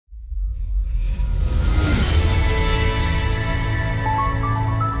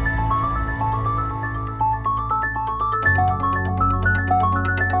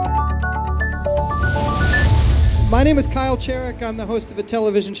name is Kyle Cherek. I'm the host of a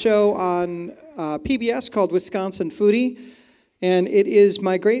television show on PBS called Wisconsin Foodie, and it is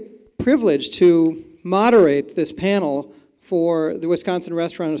my great privilege to moderate this panel for the Wisconsin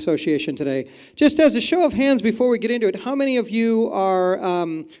Restaurant Association today. Just as a show of hands before we get into it, how many of you are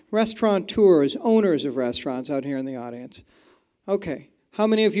restaurateurs, owners of restaurants out here in the audience? Okay. How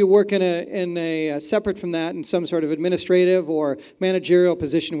many of you work in a separate from that, in some sort of administrative or managerial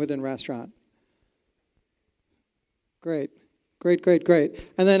position within restaurant? Great, great, great, great.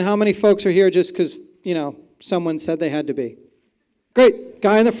 And then how many folks are here just because, you know, someone said they had to be? Great.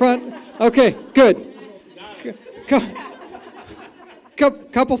 Guy in the front? Okay, good.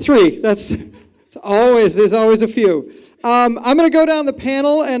 Couple three. There's always a few. I'm going to go down the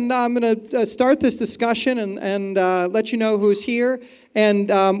panel, and I'm going to start this discussion and let you know who's here. And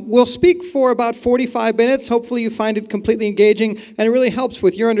we'll speak for about 45 minutes. Hopefully you find it completely engaging, and it really helps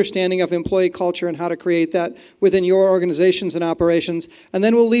with your understanding of employee culture and how to create that within your organizations and operations. And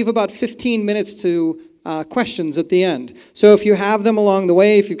then we'll leave about 15 minutes to questions at the end. So if you have them along the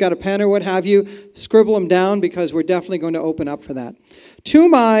way, if you've got a pen or what have you, scribble them down because we're definitely going to open up for that. To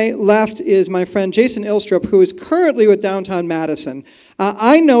my left is my friend Jason Ilstrup, who is currently with Downtown Madison.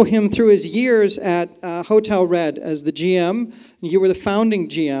 I know him through his years at Hotel Red as the GM. You were the founding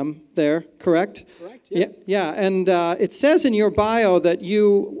GM there, correct? Correct, yes. Yeah, and it says in your bio that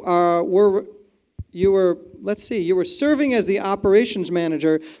you were serving as the operations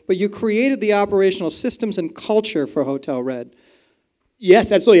manager, but you created the operational systems and culture for Hotel Red.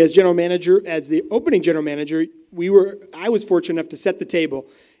 Yes, absolutely. As general manager, as the opening general manager, I was fortunate enough to set the table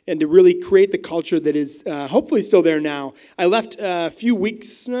and to really create the culture that is hopefully still there now. I left a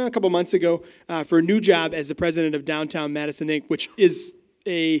couple months ago, for a new job as the president of Downtown Madison, Inc., which is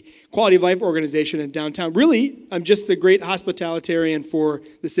a quality of life organization in downtown. Really, I'm just a great hospitalitarian for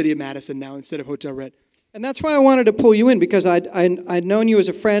the city of Madison now instead of Hotel Red. And that's why I wanted to pull you in, because I'd known you as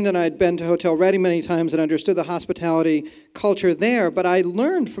a friend, and I'd been to Hotel Red many times and understood the hospitality culture there. But I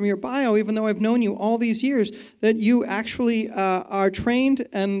learned from your bio, even though I've known you all these years, that you actually are trained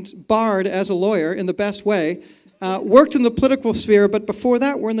and barred as a lawyer in the best way, worked in the political sphere, but before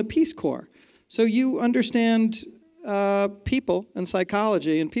that were in the Peace Corps. So you understand people and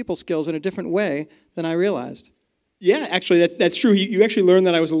psychology and people skills in a different way than I realized. Yeah, actually, that's true. You actually learned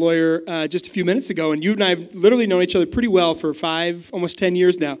that I was a lawyer just a few minutes ago, and you and I have literally known each other pretty well for almost 10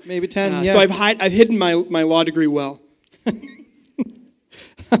 years now. Maybe 10, yeah. So I've hidden my law degree well.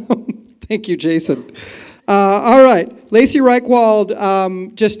 Thank you, Jason. All right, Lacey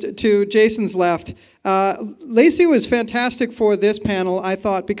Reichwald, just to Jason's left. Lacey was fantastic for this panel, I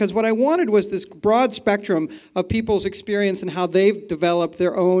thought, because what I wanted was this broad spectrum of people's experience and how they've developed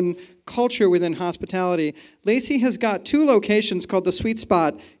their own culture within hospitality. Lacey has got 2 locations called the Sweet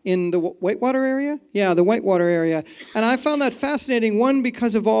Spot in the Whitewater area? Yeah, the Whitewater area. And I found that fascinating, 1,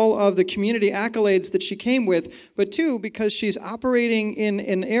 because of all of the community accolades that she came with, but 2, because she's operating in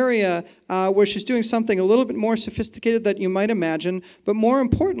an area where she's doing something a little bit more sophisticated than you might imagine, but more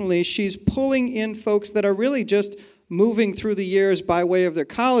importantly, she's pulling in folks that are really just moving through the years by way of their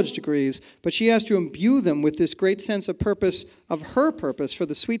college degrees, but she has to imbue them with this great sense of purpose, of her purpose for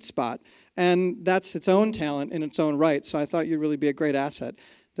the Sweet Spot. And that's its own talent in its own right, so I thought you'd really be a great asset.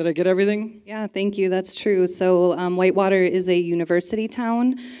 Did I get everything? Yeah, thank you. That's true. So Whitewater is a university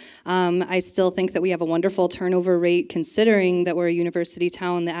town. I still think that we have a wonderful turnover rate considering that we're a university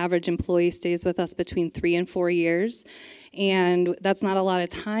town. The average employee stays with us between 3 and 4 years. And that's not a lot of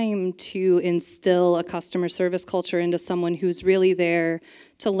time to instill a customer service culture into someone who's really there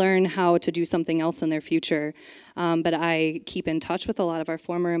to learn how to do something else in their future. But I keep in touch with a lot of our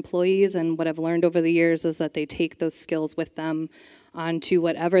former employees, and what I've learned over the years is that they take those skills with them onto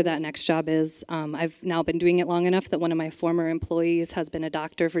whatever that next job is. I've now been doing it long enough that one of my former employees has been a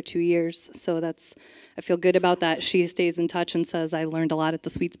doctor for 2 years, so I feel good about that. She stays in touch and says, I learned a lot at the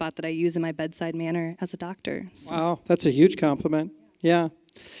Sweet Spot that I use in my bedside manner as a doctor. So. Wow, that's a huge compliment. Yeah.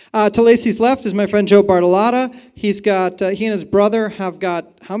 To Lacey's left is my friend Joe Bartolotta. He and his brother have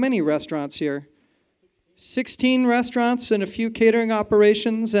got how many restaurants here? 16 restaurants and a few catering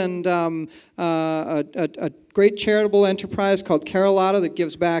operations, and a great charitable enterprise called Carolata that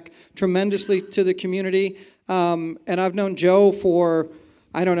gives back tremendously to the community. And I've known Joe for,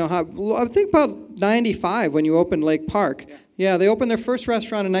 I don't know how, I think about 95 when you opened Lake Park. Yeah, they opened their first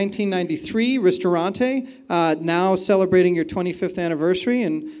restaurant in 1993, Ristorante, now celebrating your 25th anniversary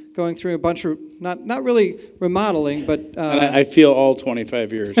and going through a bunch of, not really remodeling, but... I feel all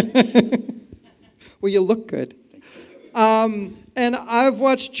 25 years. Well, you look good. And I've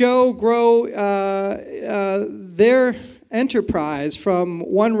watched Joe grow their enterprise from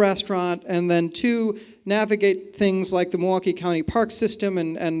one restaurant and then 2 navigate things like the Milwaukee County Park System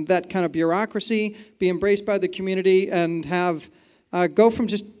and that kind of bureaucracy, be embraced by the community, and have go from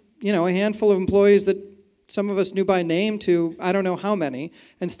just a handful of employees that some of us knew by name to I don't know how many,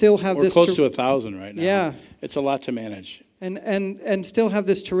 and still have We're this. Close to 1,000 right now. Yeah, it's a lot to manage. And still have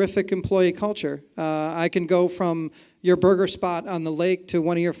this terrific employee culture. I can go from your burger spot on the lake to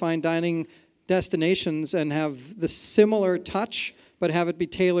one of your fine dining destinations and have the similar touch, but have it be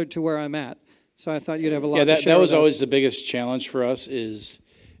tailored to where I'm at. So I thought you'd have a lot to share that was with us. always the biggest challenge for us is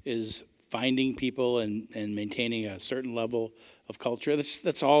finding people and maintaining a certain level of culture.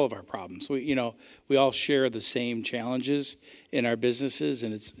 That's all of our problems. We all share the same challenges in our businesses,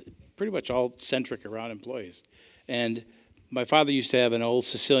 and it's pretty much all centric around employees. And my father used to have an old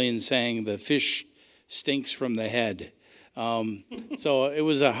Sicilian saying, "The fish stinks from the head." So it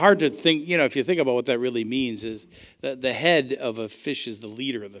was hard to think, if you think about what that really means, is that the head of a fish is the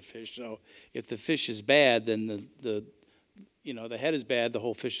leader of the fish. So if the fish is bad, then the head is bad, the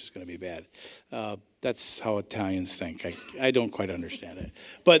whole fish is going to be bad. That's how Italians think. I don't quite understand it.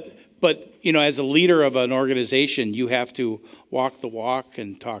 But as a leader of an organization, you have to walk the walk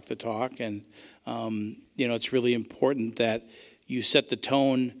and talk the talk. And, it's really important that you set the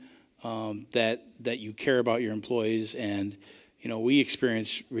tone, that you care about your employees. And, we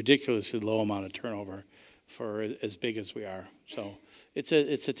experience ridiculously low amount of turnover for as big as we are. So it's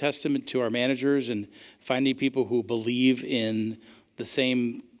a testament to our managers and finding people who believe in the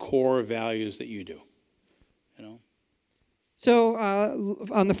same core values that you do. So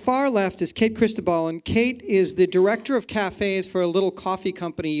on the far left is Kate Cristobal, and Kate is the director of cafes for a little coffee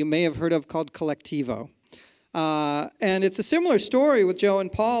company you may have heard of called Collectivo. And it's a similar story with Joe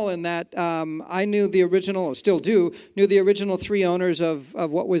and Paul in that I knew the original, or still do, knew the original three owners of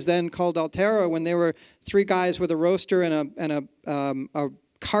what was then called Altera when they were three guys with a roaster and a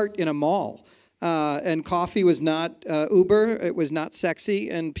cart in a mall. And coffee was not Uber, it was not sexy,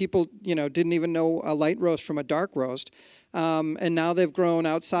 and people didn't even know a light roast from a dark roast. And now they've grown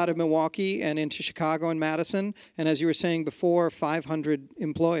outside of Milwaukee and into Chicago and Madison, and as you were saying before, 500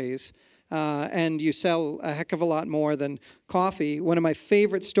 employees. And you sell a heck of a lot more than coffee. One of my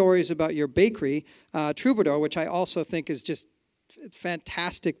favorite stories about your bakery, Troubadour, which I also think is just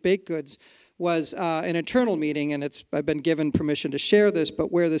fantastic baked goods, was an internal meeting, and I've been given permission to share this,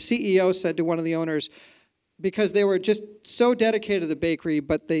 but where the CEO said to one of the owners, because they were just so dedicated to the bakery,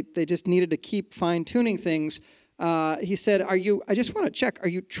 but they just needed to keep fine-tuning things, he said, I just want to check, are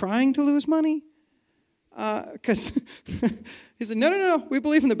you trying to lose money? Because he said, no, we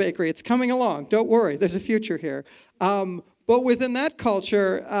believe in the bakery. It's coming along. Don't worry. There's a future here. But within that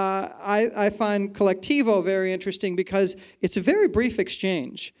culture, I find Collectivo very interesting because it's a very brief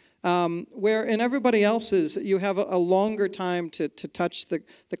exchange. Where in everybody else's, you have a longer time to touch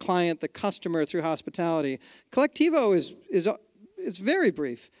the client, the customer through hospitality. Collectivo is very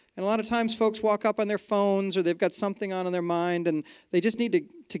brief. And a lot of times folks walk up on their phones or they've got something on their mind and they just need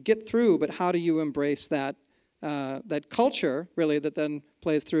to get through. But how do you embrace that culture, really, that then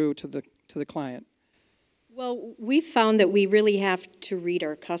plays through to the client? Well, we've found that we really have to read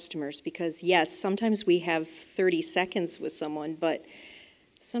our customers because, yes, sometimes we have 30 seconds with someone, but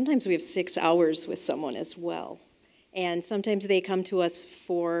sometimes we have 6 hours with someone as well. And sometimes they come to us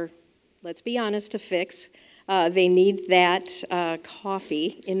for, let's be honest, a fix. They need that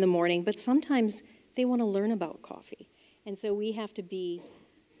coffee in the morning, but sometimes they want to learn about coffee. And so we have to be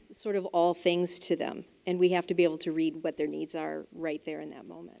sort of all things to them, and we have to be able to read what their needs are right there in that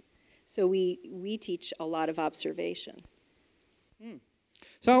moment. So we teach a lot of observation.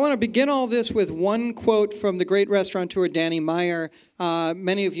 So I want to begin all this with one quote from the great restaurateur Danny Meyer.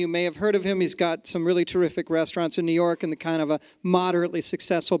 Many of you may have heard of him. He's got some really terrific restaurants in New York and the kind of a moderately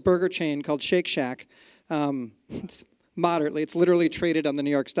successful burger chain called Shake Shack. It's moderately. It's literally traded on the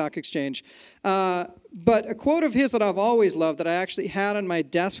New York Stock Exchange. But a quote of his that I've always loved, that I actually had on my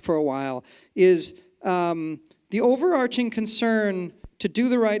desk for a while, is the overarching concern to do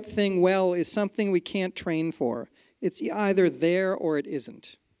the right thing well is something we can't train for. It's either there or it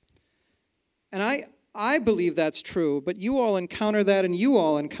isn't. And I believe that's true, but you all encounter that and you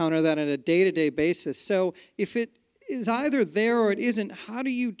all encounter that on a day-to-day basis. So if it is either there or it isn't, how do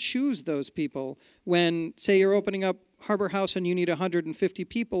you choose those people when, say, you're opening up Harbor House and you need 150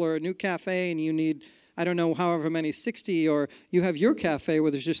 people, or a new cafe and you need, I don't know, however many, 60, or you have your cafe where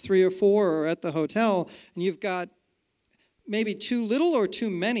there's just 3 or 4, or at the hotel and you've got maybe too little or too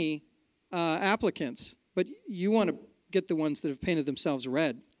many applicants, but you want to get the ones that have painted themselves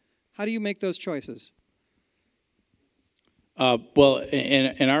red. How do you make those choices? Well,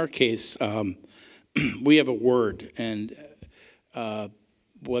 in our case, we have a word, and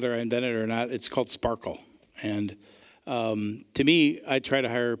whether I invented it or not, it's called sparkle. And to me, I try to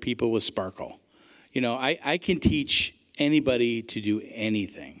hire people with sparkle. You know, I can teach anybody to do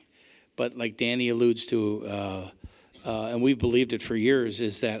anything. But like Danny alludes to, and we've believed it for years,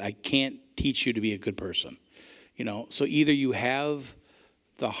 is that I can't teach you to be a good person. You know, so either you have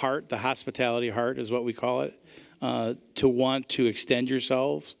the heart, the hospitality heart is what we call it, to want to extend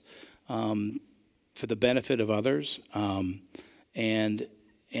yourselves for the benefit of others, and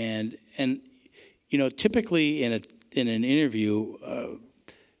you know, typically in an interview,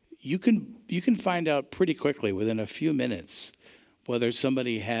 you can find out pretty quickly within a few minutes whether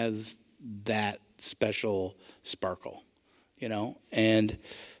somebody has that special sparkle, you know. And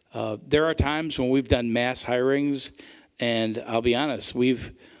there are times when we've done mass hirings, and I'll be honest,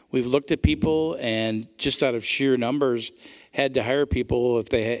 we've looked at people and just out of sheer numbers had to hire people if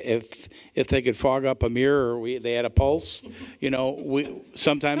they could fog up a mirror or they had a pulse. You know,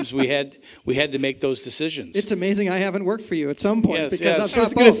 sometimes we had to make those decisions. It's amazing I haven't worked for you at some point, Yes, because yes. I've I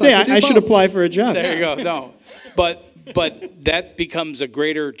was going to say, I should apply for a job. There you go. No, but that becomes a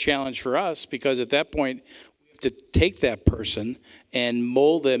greater challenge for us, because at that point we have to take that person and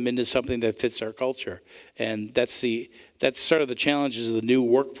mold them into something that fits our culture. And that's sort of the challenges of the new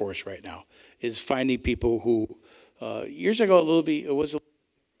workforce right now, is finding people who years ago it was a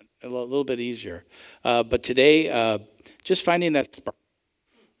little bit easier, but today just finding that spark,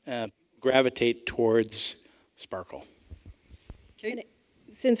 gravitate towards sparkle. Kate?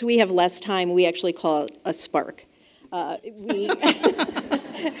 Since we have less time, we actually call it a spark. Do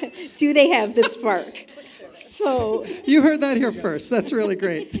they have the spark? So You heard that here first. That's really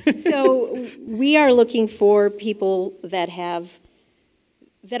great. So we are looking for people that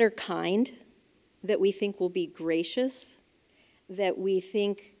are kind, that we think will be gracious, that we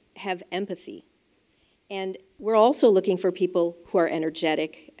think have empathy. And we're also looking for people who are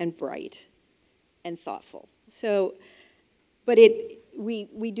energetic and bright and thoughtful. So, but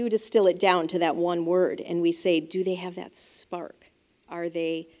we do distill it down to that one word, and we say, do they have that spark?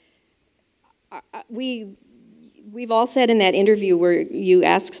 We've all said in that interview where you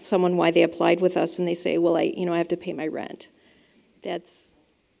ask someone why they applied with us, and they say, well, I have to pay my rent.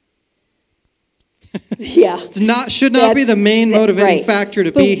 Yeah. Should not be the main motivating right. factor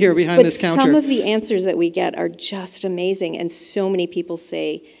to be here behind this counter. But some of the answers that we get are just amazing, and so many people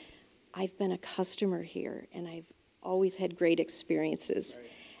say, I've been a customer here, and I've always had great experiences.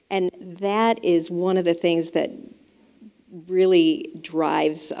 Right. And that is one of the things that really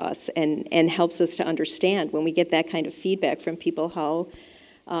drives us and helps us to understand when we get that kind of feedback from people how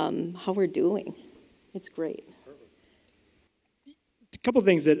we're doing. It's great. A couple of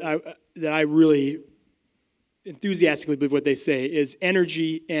things that I really enthusiastically believe what they say is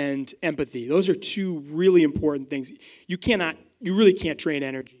energy and empathy. Those are two really important things. You really can't train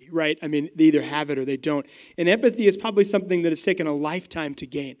energy, right? I mean, they either have it or they don't. And empathy is probably something that has taken a lifetime to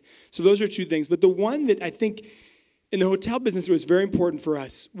gain. So those are two things. But the one that I think in the hotel business was very important for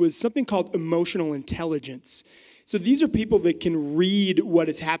us was something called emotional intelligence. So these are people that can read what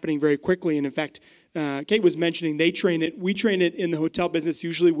is happening very quickly. And in fact, Kate was mentioning we train it in the hotel business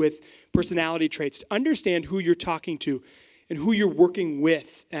usually with personality traits to understand who you're talking to and who you're working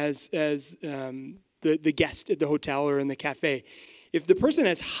with as the guest at the hotel or in the cafe. If the person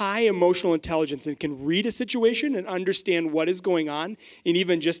has high emotional intelligence and can read a situation and understand what is going on in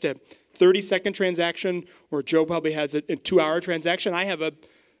even just a 30-second transaction, or Joe probably has a 2-hour transaction, I have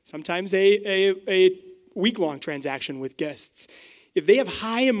sometimes a week-long transaction with guests. If they have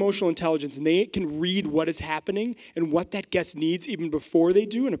high emotional intelligence and they can read what is happening and what that guest needs even before they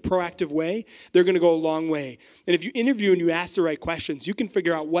do in a proactive way, they're going to go a long way. And if you interview and you ask the right questions, you can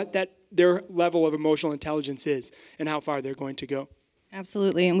figure out what their level of emotional intelligence is and how far they're going to go.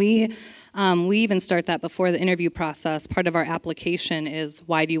 Absolutely, and we even start that before the interview process. Part of our application is,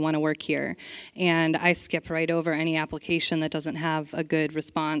 why do you want to work here? And I skip right over any application that doesn't have a good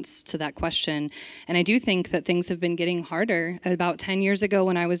response to that question. And I do think that things have been getting harder. About 10 years ago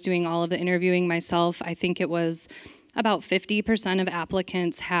when I was doing all of the interviewing myself, I think it was about 50% of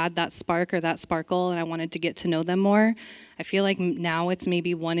applicants had that spark or that sparkle, and I wanted to get to know them more. I feel like now it's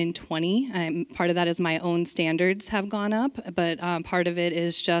maybe 1 in 20. Part of that is my own standards have gone up, but part of it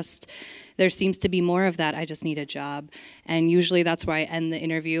is just there seems to be more of that, I just need a job. And usually that's where I end the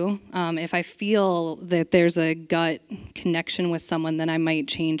interview. If I feel that there's a gut connection with someone, then I might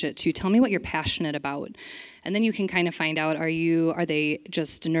change it to, tell me what you're passionate about. And then you can kind of find out, are they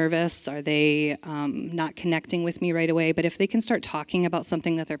just nervous? Are they not connecting with me right away? But if they can start talking about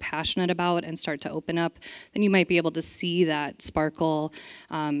something that they're passionate about and start to open up, then you might be able to see that sparkle,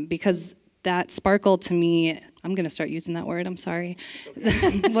 because that sparkle to me, I'm going to start using that word. I'm sorry.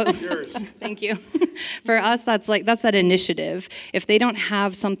 Thank you. For us, that's that initiative. If they don't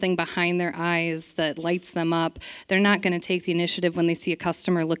have something behind their eyes that lights them up, they're not going to take the initiative when they see a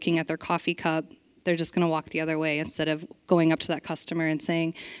customer looking at their coffee cup. They're just going to walk the other way instead of going up to that customer and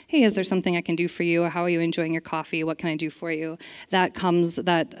saying, hey, is there something I can do for you? Or how are you enjoying your coffee? What can I do for you? That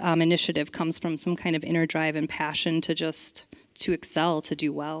initiative comes from some kind of inner drive and passion to excel, to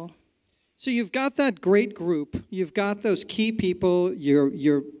do well. So you've got that great group. You've got those key people.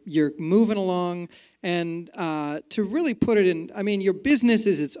 You're moving along, and to really put it in, I mean, your business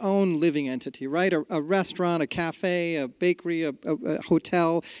is its own living entity, right? A restaurant, a cafe, a bakery, a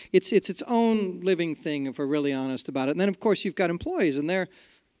hotel. It's its own living thing, if we're really honest about it. And then, of course, you've got employees, and they're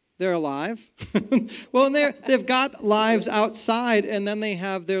alive. Well, and they've got lives outside, and then they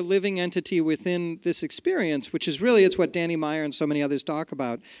have their living entity within this experience, which is really, it's what Danny Meyer and so many others talk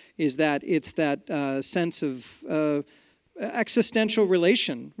about, is that it's that sense of existential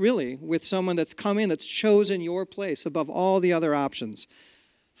relation, really, with someone that's come in, that's chosen your place above all the other options.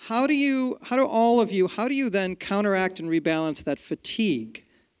 How do you then counteract and rebalance that fatigue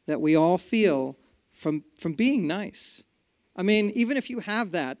that we all feel from being nice? I mean, even if you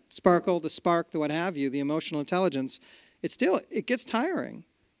have that sparkle, the spark, the what have you, the emotional intelligence, it gets tiring.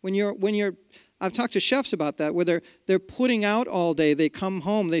 I've talked to chefs about that, where they're putting out all day, they come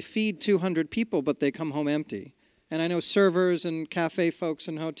home, they feed 200 people, but they come home empty. And I know servers and cafe folks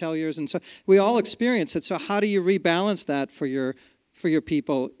and hoteliers, and so we all experience it. So how do you rebalance that for your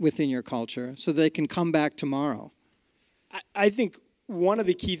people within your culture so they can come back tomorrow? I think one of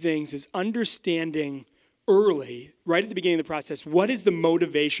the key things is understanding early, right at the beginning of the process, what is the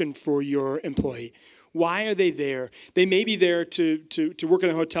motivation for your employee? Why are they there? They may be there to work in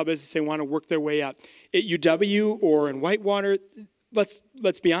the hotel business. They want to work their way up. At UW or in Whitewater,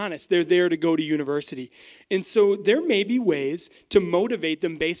 let's be honest, they're there to go to university. And so there may be ways to motivate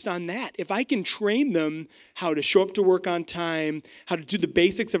them based on that. If I can train them how to show up to work on time, how to do the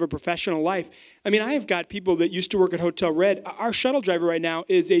basics of a professional life. I mean, I have got people that used to work at Hotel Red. Our shuttle driver right now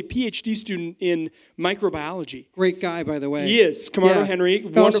is a PhD student in microbiology. Great guy, by the way. He is. Camardo Henry,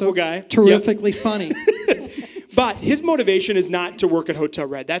 wonderful also guy. Terrifically funny. But his motivation is not to work at Hotel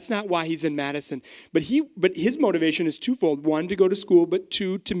Red. That's not why he's in Madison. But his motivation is twofold. One, to go to school, but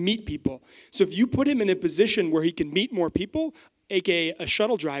two, to meet people. So if you put him in a position where he can meet more people, aka a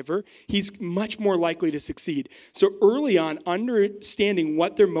shuttle driver, he's much more likely to succeed. So early on, understanding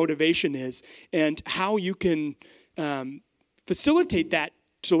what their motivation is and how you can facilitate that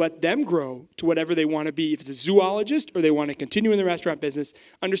to let them grow to whatever they want to be. If it's a zoologist or they want to continue in the restaurant business,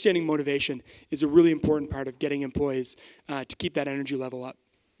 understanding motivation is a really important part of getting employees to keep that energy level up.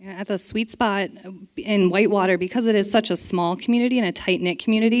 Yeah, at the sweet spot in Whitewater, because it is such a small community and a tight-knit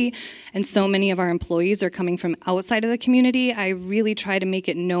community, and so many of our employees are coming from outside of the community, I really try to make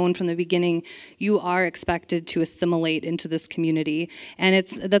it known from the beginning, you are expected to assimilate into this community. And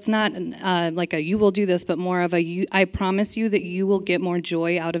that's not like a you will do this, but more of a I promise you that you will get more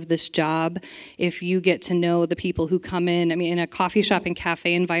joy out of this job if you get to know the people who come in. I mean, in a coffee shop and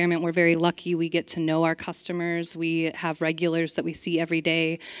cafe environment, we're very lucky. We get to know our customers. We have regulars that we see every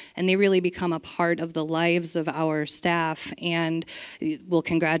day. And they really become a part of the lives of our staff, and we'll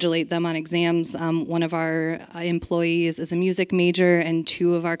congratulate them on exams. One of our employees is a music major, and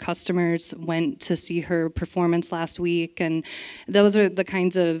 2 of our customers went to see her performance last week, and those are the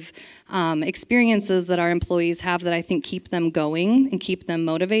kinds of experiences that our employees have that I think keep them going and keep them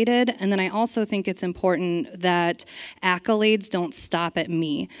motivated. And then I also think it's important that accolades don't stop at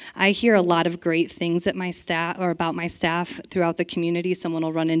me. I hear a lot of great things at my staff or about my staff throughout the community. Someone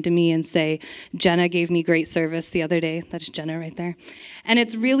will run into me and say, Jenna gave me great service the other day. That's Jenna right there. And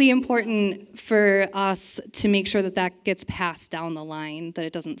it's really important for us to make sure that that gets passed down the line, that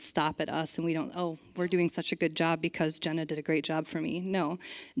it doesn't stop at us and we don't, oh, we're doing such a good job because Jenna did a great job for me. No,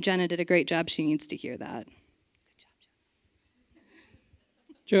 Jenna did a great job. She needs to hear that. Good job, Jenna.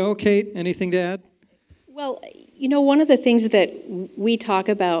 Joe, Kate, anything to add? Well, you know, one of the things that we talk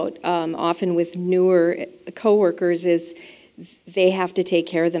about often with newer coworkers is they have to take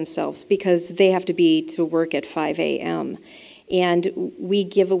care of themselves because they have to be to work at 5 a.m. And we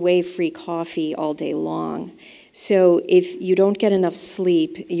give away free coffee all day long. So if you don't get enough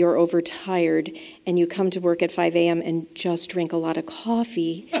sleep, you're overtired, and you come to work at 5 a.m. and just drink a lot of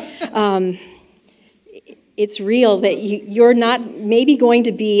coffee, it's real that you're not maybe going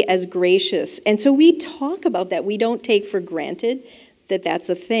to be as gracious. And so we talk about that. We don't take for granted that that's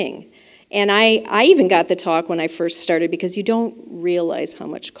a thing. And I even got the talk when I first started because you don't realize how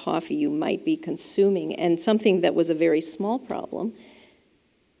much coffee you might be consuming. And something that was a very small problem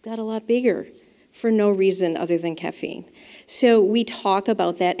got a lot bigger for no reason other than caffeine. So we talk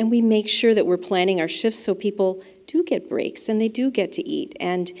about that, and we make sure that we're planning our shifts so people do get breaks and they do get to eat,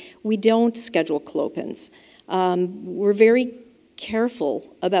 and we don't schedule clopens. We're very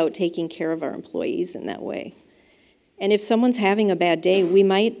careful about taking care of our employees in that way. And if someone's having a bad day, we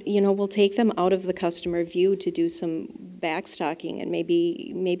might, we'll take them out of the customer view to do some backstocking and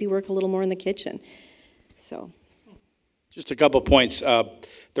maybe work a little more in the kitchen. So, just a couple points.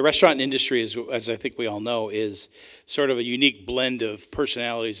 The restaurant industry, as I think we all know, is sort of a unique blend of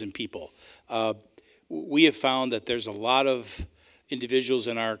personalities and people. We have found that there's a lot of individuals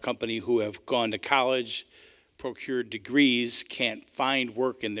in our company who have gone to college, procured degrees, can't find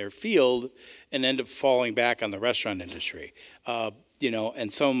work in their field, and end up falling back on the restaurant industry.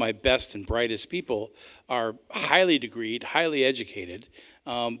 And some of my best and brightest people are highly degreed, highly educated,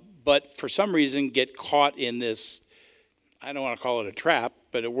 but for some reason get caught in this, I don't want to call it a trap,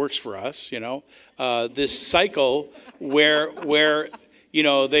 but it works for us, this cycle where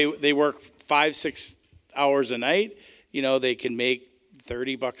they work 5-6 hours a night, they can make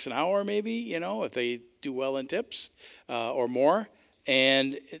 $30 an hour maybe, if they do well in tips or more.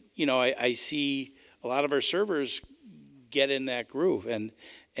 And, I see a lot of our servers get in that groove. And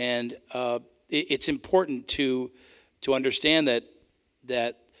it's important to understand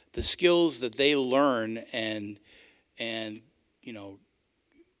that the skills that they learn and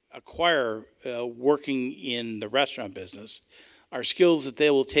acquire working in the restaurant business are skills that they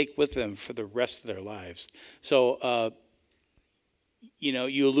will take with them for the rest of their lives. So,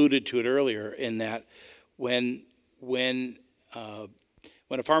 you alluded to it earlier in that when a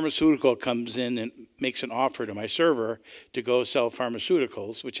pharmaceutical comes in and makes an offer to my server to go sell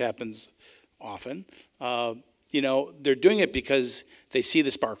pharmaceuticals, which happens often, they're doing it because they see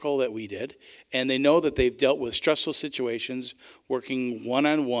the sparkle that we did, and they know that they've dealt with stressful situations, working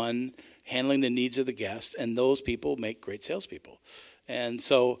one-on-one, handling the needs of the guest, and those people make great salespeople. And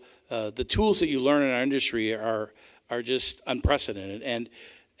so the tools that you learn in our industry are just unprecedented.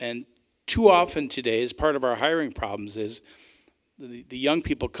 And too often today, as part of our hiring problems, is the young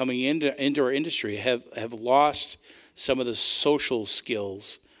people coming into our industry have lost some of the social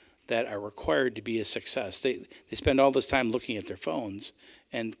skills that are required to be a success. They spend all this time looking at their phones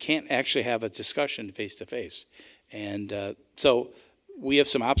and can't actually have a discussion face-to-face. And so we have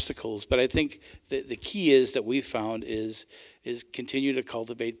some obstacles, but I think the key is that we've found is continue to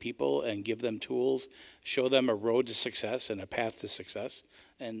cultivate people and give them tools, show them a road to success and a path to success,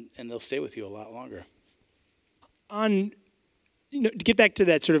 and they'll stay with you a lot longer. To get back to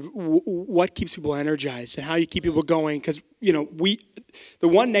that sort of what keeps people energized and how you keep people going, because the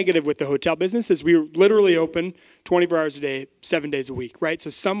one negative with the hotel business is we're literally open 24 hours a day, 7 days a week, right? So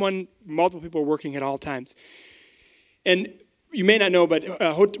multiple people are working at all times. And you may not know, but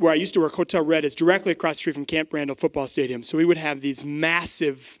where I used to work, Hotel Red, is directly across the street from Camp Randall Football Stadium. So we would have these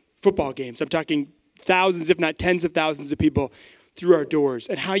massive football games. I'm talking thousands, if not tens of thousands of people through our doors,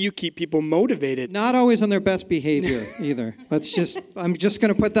 and how you keep people motivated. Not always on their best behavior either. I'm just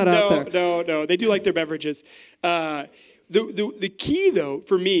going to put that out there. No. They do like their beverages. The key, though,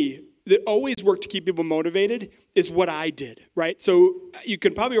 for me, that always worked to keep people motivated is what I did, right? So you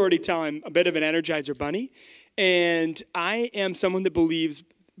can probably already tell I'm a bit of an Energizer bunny, and I am someone that believes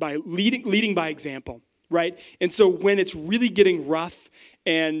by leading by example, right? And so when it's really getting rough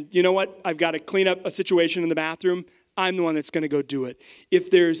and, you know what, I've got to clean up a situation in the bathroom, I'm the one that's going to go do it. If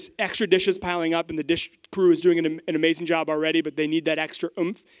there's extra dishes piling up and the dish crew is doing an amazing job already, but they need that extra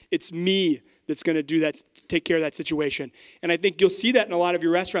oomph, it's me that's going to do that, take care of that situation. And I think you'll see that in a lot of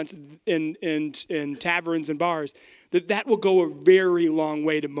your restaurants and taverns and bars, that will go a very long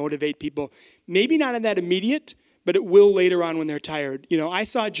way to motivate people. Maybe not in that immediate, but it will later on when they're tired. I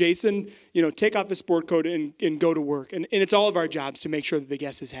saw Jason, take off his sport coat and go to work. And it's all of our jobs to make sure that the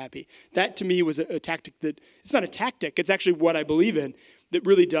guest is happy. That, to me, was a tactic it's not a tactic, it's actually what I believe in, that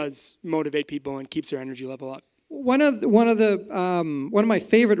really does motivate people and keeps their energy level up. One of my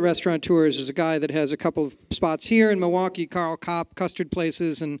favorite restaurateurs is a guy that has a couple of spots here in Milwaukee, Carl Kopp, Custard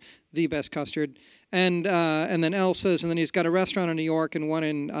Places, and The Best Custard. And then Elsa's, and then he's got a restaurant in New York and one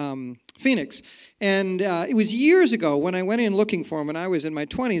in Phoenix. And it was years ago when I went in looking for him, and I was in my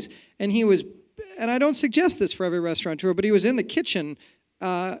 20s, and he was, and I don't suggest this for every restaurateur, but he was in the kitchen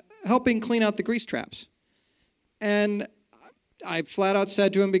helping clean out the grease traps. And I flat out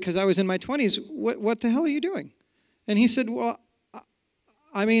said to him, because I was in my 20s, what the hell are you doing? And he said, well,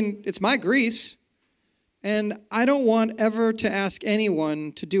 I mean, it's my grease. And I don't want ever to ask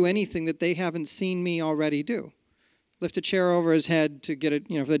anyone to do anything that they haven't seen me already do. Lift a chair over his head to get it,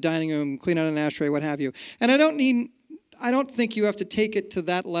 for the dining room, clean out an ashtray, what have you. And I don't think you have to take it to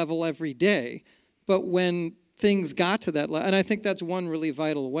that level every day. but when things got to that level, and I think that's one really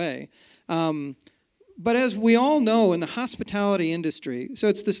vital way. But as we all know in the hospitality industry, so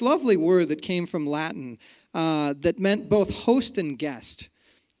it's this lovely word that came from Latin that meant both host and guest.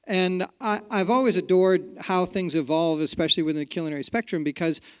 And I've always adored how things evolve, especially within the culinary spectrum,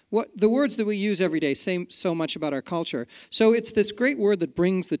 because the words that we use every day say so much about our culture. So it's this great word that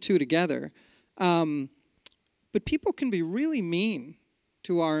brings the two together. But people can be really mean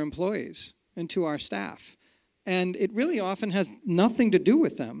to our employees and to our staff. And it really often has nothing to do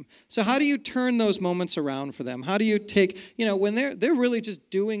with them. So how do you turn those moments around for them? How do you take, when they're really just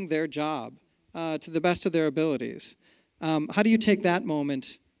doing their job to the best of their abilities? How do you take that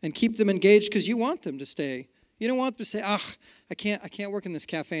moment and keep them engaged, because you want them to stay? You don't want them to say, I can't work in this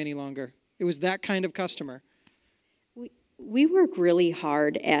cafe any longer. It was that kind of customer. We work really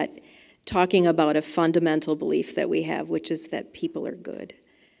hard at talking about a fundamental belief that we have, which is that people are good.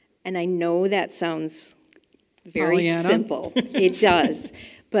 And I know that sounds very Pollyanna. simple. It does.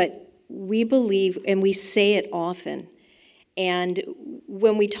 But we believe, and we say it often, and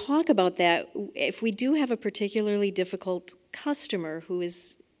when we talk about that, if we do have a particularly difficult customer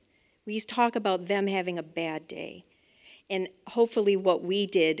we talk about them having a bad day. And hopefully what we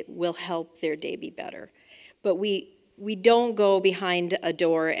did will help their day be better. But we don't go behind a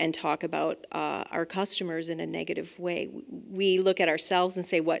door and talk about our customers in a negative way. We look at ourselves and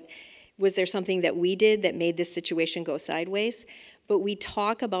say, was there something that we did that made this situation go sideways? But we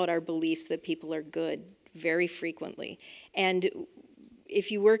talk about our beliefs that people are good very frequently. And if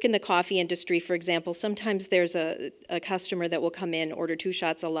you work in the coffee industry, for example, sometimes there's a customer that will come in, order 2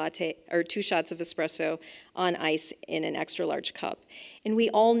 shots of latte or 2 shots of espresso on ice in an extra large cup. And we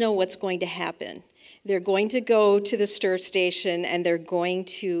all know what's going to happen. They're going to go to the stir station and they're going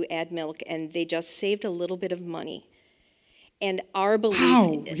to add milk, and they just saved a little bit of money. And our belief...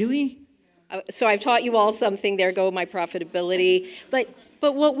 Wow, really? So I've taught you all something. There go my profitability. But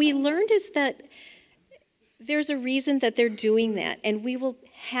what we learned is that there's a reason that they're doing that, and we will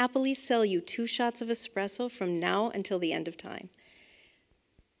happily sell you 2 shots of espresso from now until the end of time.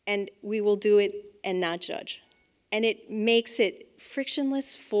 And we will do it and not judge. And it makes it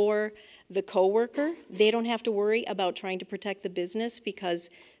frictionless for the coworker. They don't have to worry about trying to protect the business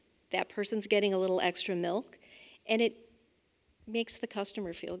because that person's getting a little extra milk, and it makes the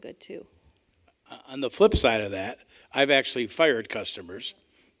customer feel good too. On the flip side of that, I've actually fired customers,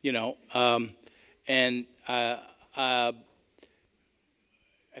 and I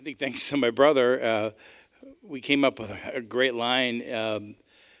think thanks to my brother, we came up with a great line.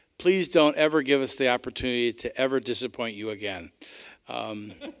 Please don't ever give us the opportunity to ever disappoint you again. So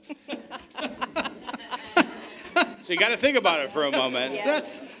you got to think about it for a moment.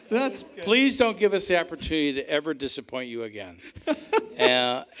 That's Please don't give us the opportunity to ever disappoint you again.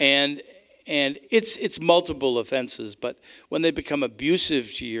 And it's multiple offenses, but when they become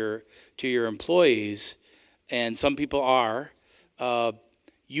abusive to your employees, and some people are,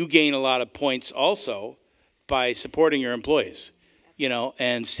 you gain a lot of points also by supporting your employees,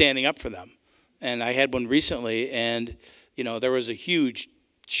 and standing up for them. And I had one recently, and there was a huge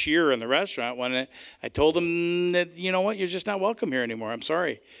cheer in the restaurant when I told them that, you're just not welcome here anymore. I'm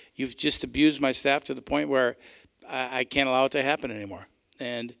sorry. You've just abused my staff to the point where I can't allow it to happen anymore.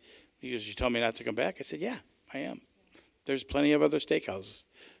 And because you told me not to come back, I said, yeah, I am. There's plenty of other steakhouses.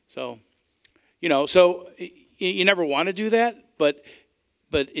 So, so you never want to do that, but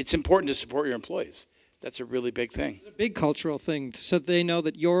it's important to support your employees. That's a really big thing. a big cultural thing, so they know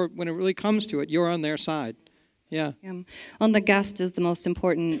that when it really comes to it, you're on their side. Yeah. Well, the guest is the most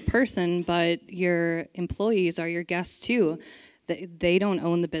important person, but your employees are your guests too. They don't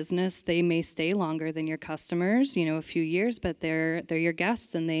own the business. They may stay longer than your customers, a few years, but they're your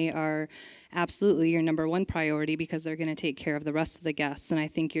guests, and they are absolutely your number one priority because they're going to take care of the rest of the guests. And I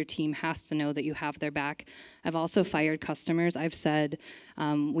think your team has to know that you have their back. I've also fired customers. I've said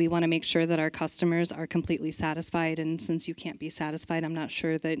we want to make sure that our customers are completely satisfied, and since you can't be satisfied, I'm not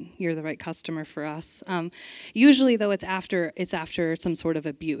sure that you're the right customer for us. Usually, though, it's after some sort of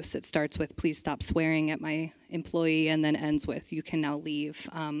abuse. It starts with, please stop swearing at my employee, and then ends with, you can now leave.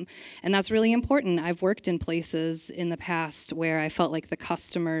 And that's really important. I've worked in places in the past where I felt like the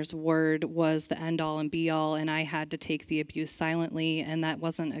customer's word was the end-all and be-all, and I had to take the abuse silently, and that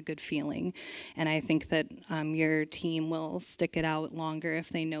wasn't a good feeling. And I think that your team will stick it out longer if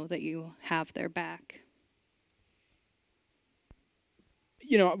they know that you have their back.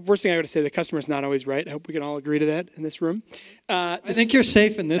 First thing I got to say, the customer's not always right. I hope we can all agree to that in this room. I think you're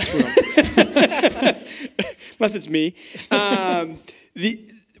safe in this room. Unless it's me.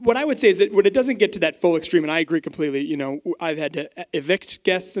 what I would say is that when it doesn't get to that full extreme, and I agree completely, you know, I've had to evict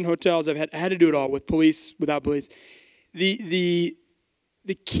guests in hotels. I had to do it all with police, without police. The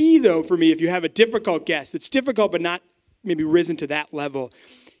key, though, for me, if you have a difficult guest, it's difficult but not maybe risen to that level,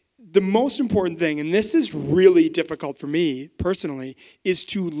 the most important thing, and this is really difficult for me personally, is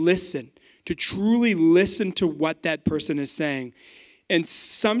to listen, to truly listen to what that person is saying. And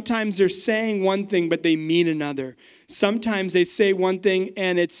sometimes they're saying one thing, but they mean another. Sometimes they say one thing,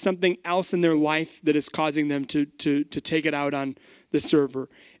 and it's something else in their life that is causing them to take it out on the server.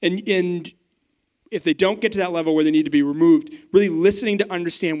 And if they don't get to that level where they need to be removed, really listening to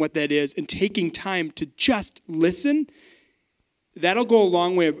understand what that is and taking time to just listen, that'll go a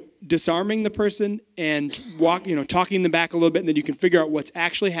long way of disarming the person and talking them back a little bit, and then you can figure out what's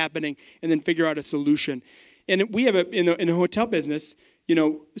actually happening and then figure out a solution. And we have in the hotel business, you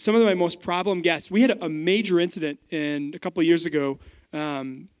know, some of my most problem guests, we had a major incident a couple of years ago,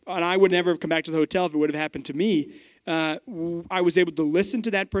 and I would never have come back to the hotel if it would have happened to me. I was able to listen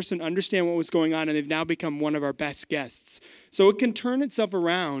to that person, understand what was going on, and they've now become one of our best guests. So it can turn itself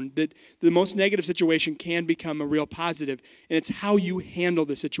around, that the most negative situation can become a real positive, and it's how you handle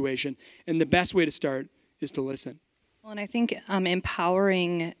the situation. And the best way to start is to listen. Well, and I think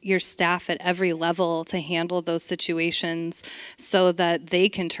empowering your staff at every level to handle those situations so that they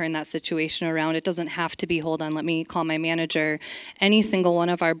can turn that situation around. It doesn't have to be, hold on, let me call my manager. Any single one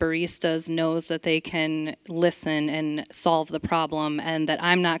of our baristas knows that they can listen and solve the problem, and that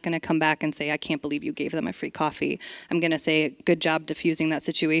I'm not going to come back and say, I can't believe you gave them a free coffee. I'm going to say, good job diffusing that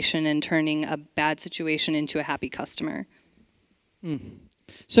situation and turning a bad situation into a happy customer.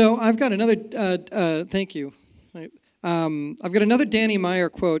 So I've got another, thank you. I've got another Danny Meyer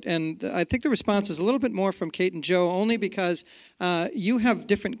quote, and I think the response is a little bit more from Kate and Joe, only because you have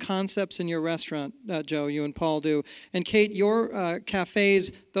different concepts in your restaurant, Joe, you and Paul do. And Kate, your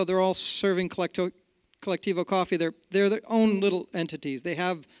cafes, though they're all serving Collectivo coffee, they're their own little entities. They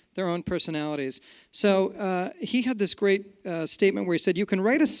have their own personalities. So he had this great statement where he said, you can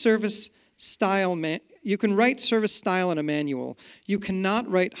write service style in a manual. You cannot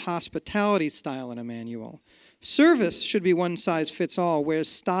write hospitality style in a manual. Service should be one size fits all, whereas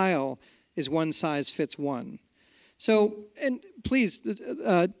style is one size fits one. So, and please,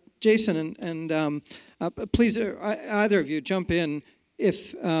 Jason and please, either of you jump in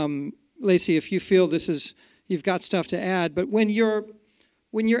if, Lacey, if you feel you've got stuff to add. But when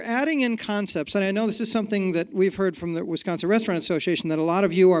you're adding in concepts, and I know this is something that we've heard from the Wisconsin Restaurant Association, that a lot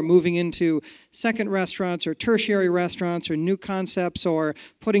of you are moving into second restaurants or tertiary restaurants or new concepts, or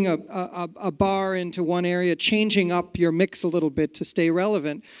putting a bar into one area, changing up your mix a little bit to stay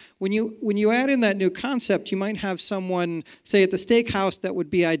relevant. When you add in that new concept, you might have someone, say at the steakhouse, that would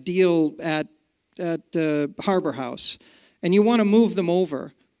be ideal at Harbor House, and you want to move them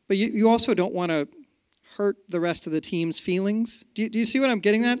over, but you also don't want to hurt the rest of the team's feelings. Do you see what I'm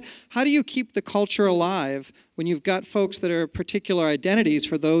getting at? How do you keep the culture alive when you've got folks that are particular identities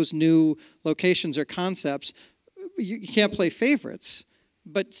for those new locations or concepts? You can't play favorites,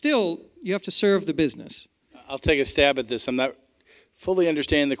 but still you have to serve the business. I'll take a stab at this. I'm not fully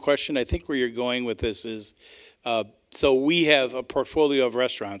understanding the question. I think where you're going with this is, so we have a portfolio of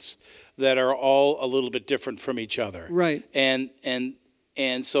restaurants that are all a little bit different from each other. Right.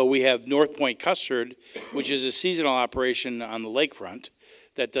 And so we have North Point Custard, which is a seasonal operation on the lakefront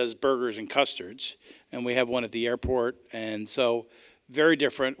that does burgers and custards. And we have one at the airport. And so very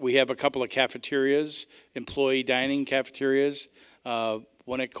different. We have a couple of cafeterias, employee dining cafeterias,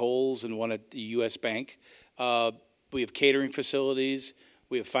 one at Kohl's and one at the U.S. Bank. We have catering facilities.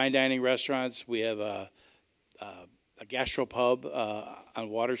 We have fine dining restaurants. We have a gastropub on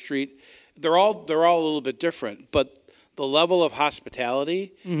Water Street. They're all a little bit different, but the level of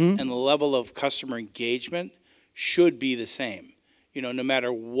hospitality and the level of customer engagement should be the same, you know, no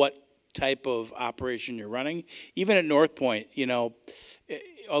matter what type of operation you're running. Even at North Point, you know,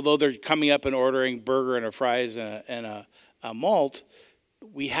 although they're coming up and ordering burger and a fries and a malt,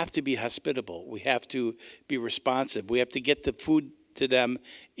 we have to be hospitable. We have to be responsive. We have to get the food to them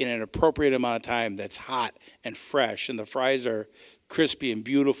in an appropriate amount of time that's hot and fresh, and the fries are crispy and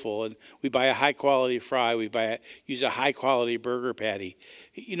beautiful, and we buy a high-quality fry, use a high-quality burger patty.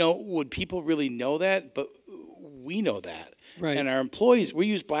 You know, would people really know that? But we know that. Right. And our employees, we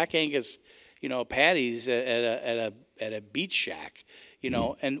use Black Angus, you know, patties at a beach shack, you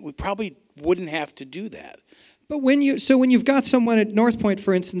know, and we probably wouldn't have to do that. But when you've got someone at North Point,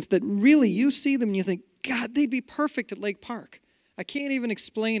 for instance, that really you see them and you think, God, they'd be perfect at Lake Park. I can't even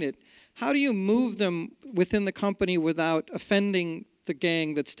explain it. How do you move them within the company without offending the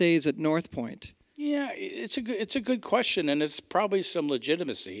gang that stays at North Point? Yeah, it's a good question, and it's probably some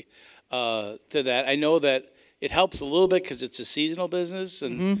legitimacy to that. I know that it helps a little bit because it's a seasonal business,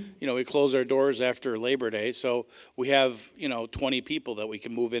 and we close our doors after Labor Day, so we have 20 people that we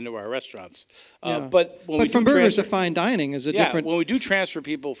can move into our restaurants. Yeah. But when we from do burgers transfer, to fine dining is a different. when we do transfer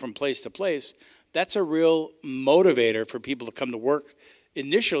people from place to place, that's a real motivator for people to come to work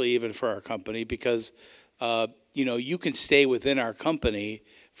initially, even for our company, because you can stay within our company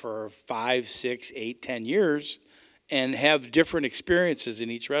for 5, 6, 8, 10 years and have different experiences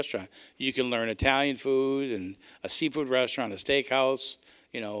in each restaurant. You can learn Italian food and a seafood restaurant, a steakhouse,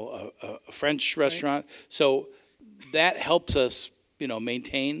 a French restaurant. Right. So that helps us,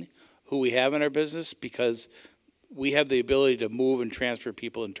 maintain who we have in our business because we have the ability to move and transfer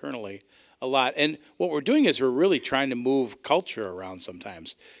people internally a lot. And what we're doing is we're really trying to move culture around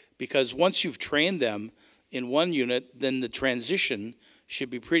sometimes because once you've trained them in one unit, then the transition should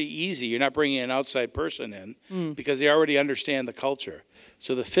be pretty easy. You're not bringing an outside person in because they already understand the culture.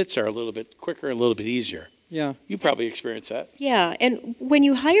 So the fits are a little bit quicker, a little bit easier. Yeah. You probably experience that. Yeah, and when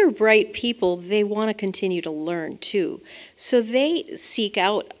you hire bright people, they want to continue to learn too. So they seek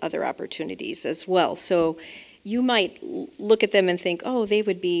out other opportunities as well. So you might look at them and think, oh, they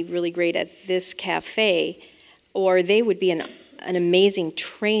would be really great at this cafe, or they would be an amazing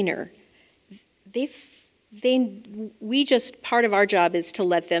trainer. Part of our job is to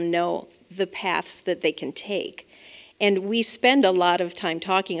let them know the paths that they can take. And we spend a lot of time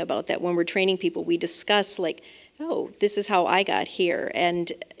talking about that. When we're training people, we discuss like, oh, this is how I got here.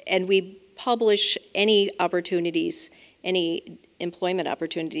 And we publish any opportunities, any employment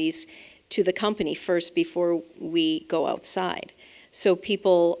opportunities to the company first before we go outside. So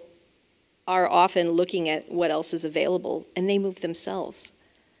people are often looking at what else is available, and they move themselves.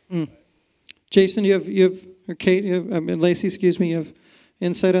 Jason, or Kate, Lacey, excuse me, you have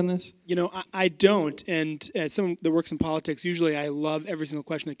insight on this? I don't, and as someone that works in politics, usually I love every single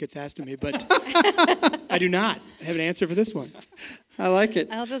question that gets asked of me, but I do not have an answer for this one. I like it.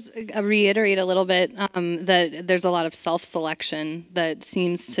 I'll just reiterate a little bit that there's a lot of self-selection that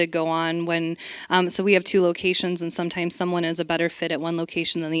seems to go on when, so we have 2 locations and sometimes someone is a better fit at one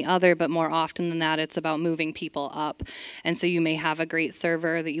location than the other, but more often than that it's about moving people up. And so you may have a great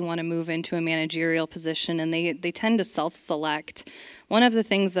server that you want to move into a managerial position and they tend to self-select. One of the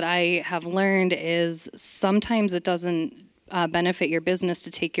things that I have learned is sometimes it doesn't benefit your business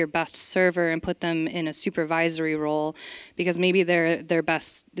to take your best server and put them in a supervisory role because maybe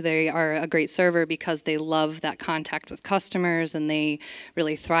they are a great server because they love that contact with customers and they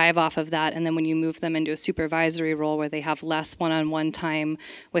really thrive off of that. And then when you move them into a supervisory role where they have less one-on-one time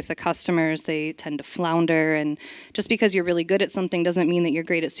with the customers, they tend to flounder. And just because you're really good at something doesn't mean that you're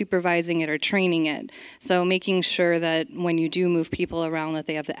great at supervising it or training it. So making sure that when you do move people around that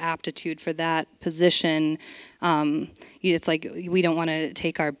they have the aptitude for that position. It's like we don't want to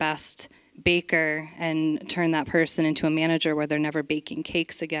take our best baker and turn that person into a manager where they're never baking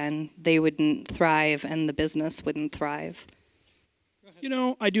cakes again. They wouldn't thrive and the business wouldn't thrive.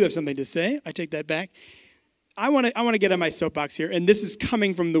 I do have something to say. I take that back. I want to get on my soapbox here, and this is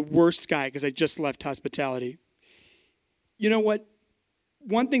coming from the worst guy because I just left hospitality. You know what?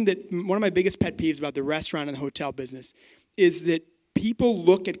 One of my biggest pet peeves about the restaurant and the hotel business is that people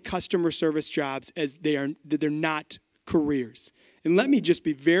look at customer service jobs as they're not careers. And let me just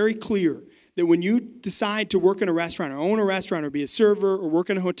be very clear that when you decide to work in a restaurant or own a restaurant or be a server or work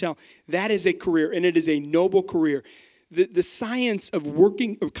in a hotel, that is a career and it is a noble career. The science of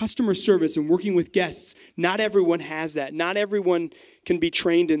customer service and working with guests, not everyone has that. Not everyone can be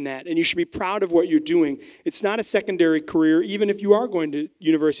trained in that. And you should be proud of what you're doing. It's not a secondary career, even if you are going to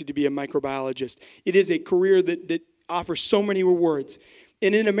university to be a microbiologist. It is a career that offers so many rewards.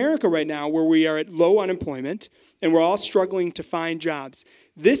 And in America right now, where we are at low unemployment and we're all struggling to find jobs,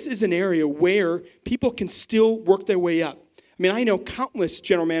 this is an area where people can still work their way up. I mean, I know countless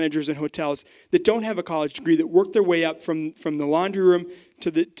general managers in hotels that don't have a college degree that work their way up from the laundry room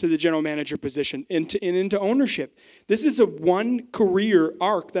to the general manager position and into ownership. This is a one career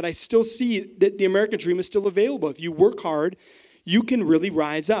arc that I still see that the American dream is still available. If you work hard, you can really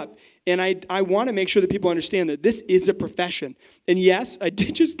rise up. And I want to make sure that people understand that this is a profession. And yes, I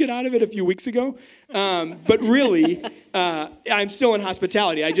did just get out of it a few weeks ago, but really, I'm still in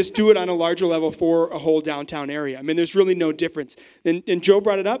hospitality. I just do it on a larger level for a whole downtown area. I mean, there's really no difference. And Joe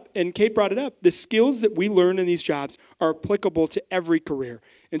brought it up, and Kate brought it up. The skills that we learn in these jobs are applicable to every career.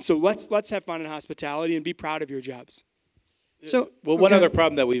 And so let's have fun in hospitality and be proud of your jobs. So, one other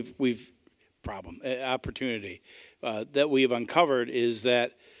problem that opportunity that we've uncovered is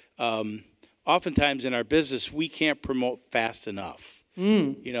that oftentimes in our business, we can't promote fast enough.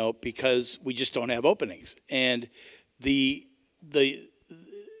 you know, because we just don't have openings. And the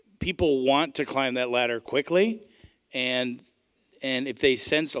people want to climb that ladder quickly, and if they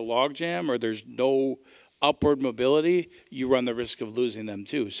sense a logjam or there's no upward mobility, you run the risk of losing them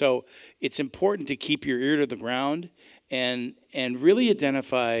too. So it's important to keep your ear to the ground and really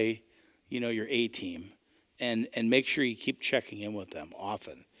identify, you know, your A team, and make sure you keep checking in with them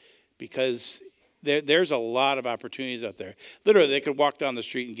often, because there's a lot of opportunities out there. Literally, they could walk down the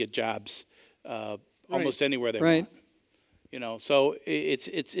street and get jobs almost anywhere they want. You know, so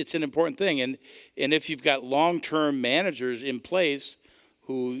it's an important thing, and if you've got long-term managers in place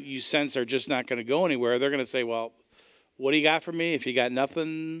who you sense are just not going to go anywhere, they're going to say, well, what do you got for me? If you got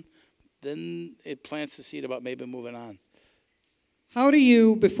nothing, then it plants the seed about maybe moving on. How do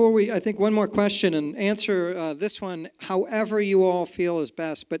you, before I think one more question, and answer this one however you all feel is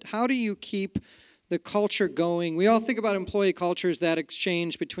best, but how do you keep the culture going? We all think about employee cultures, that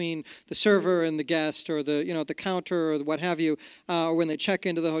exchange between the server and the guest, or the, you know, at the counter, or what have you, or when they check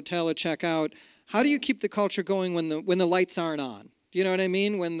into the hotel or check out. How do you keep the culture going when the lights aren't on? Do you know what I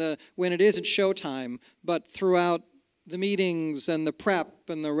mean? When it isn't showtime, but throughout the meetings and the prep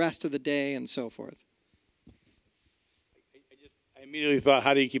and the rest of the day and so forth. I immediately thought,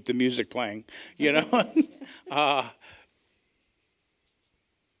 how do you keep the music playing? You know,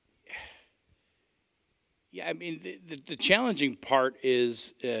 yeah. I mean, the challenging part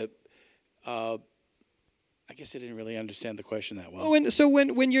is, I guess I didn't really understand the question that well. Oh, so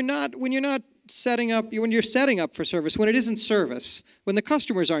when you're not setting up, when you're setting up for service, when it isn't service, when the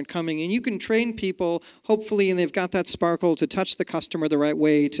customers aren't coming, and you can train people, hopefully, and they've got that sparkle to touch the customer the right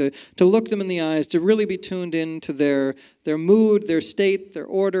way, to look them in the eyes, to really be tuned into their mood, their state, their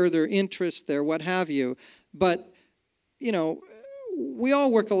order, their interest, their what have you. But, you know, we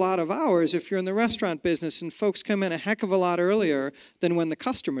all work a lot of hours if you're in the restaurant business, and folks come in a heck of a lot earlier than when the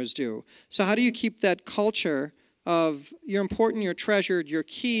customers do. So how do you keep that culture of you're important, you're treasured, you're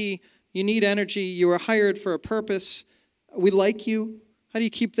key, you need energy, you were hired for a purpose, we like you? How do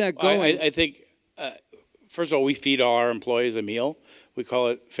you keep that going? I think, first of all, we feed all our employees a meal. We call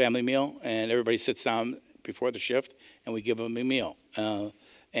it family meal, and everybody sits down before the shift, and we give them a meal.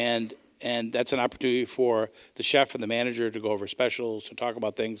 And that's an opportunity for the chef and the manager to go over specials, to talk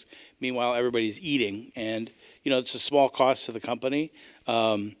about things. Meanwhile, everybody's eating, and you know, it's a small cost to the company.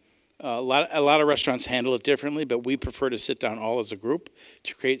 A lot of restaurants handle it differently, but we prefer to sit down all as a group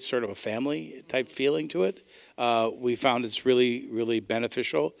to create sort of a family type feeling to it. We found it's really, really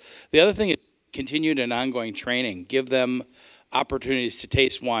beneficial. The other thing is continued and ongoing training. Give them opportunities to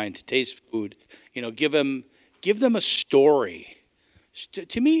taste wine, to taste food. You know, give them a story.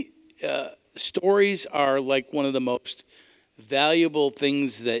 To me, stories are like one of the most valuable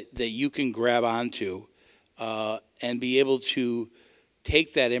things that you can grab onto and be able to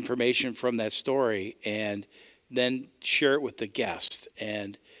take that information from that story and then share it with the guest.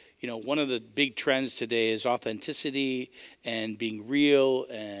 And, you know, one of the big trends today is authenticity and being real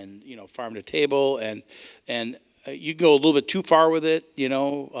and, you know, farm to table. And you go a little bit too far with it, you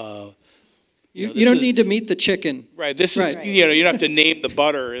know. You don't need to meet the chicken. Right. This is, you know, you don't have to name the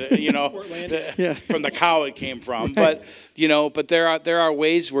butter, you know, from the cow it came from. Right. But, you know, but there are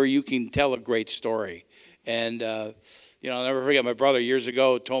ways where you can tell a great story. And, you know, I'll never forget, my brother years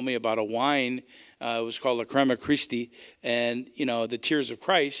ago told me about a wine. It was called La Crema Christi, and, you know, the Tears of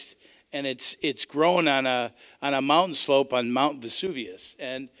Christ. And it's grown on a mountain slope on Mount Vesuvius.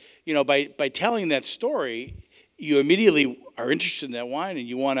 And, you know, by telling that story, you immediately are interested in that wine, and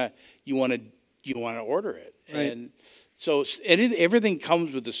you want to order it. Right. And so everything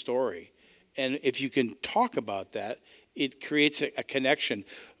comes with the story. And if you can talk about that, it creates a connection.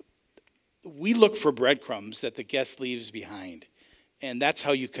 We look for breadcrumbs that the guest leaves behind. And that's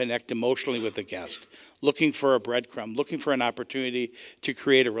how you connect emotionally with the guest. Looking for a breadcrumb, looking for an opportunity to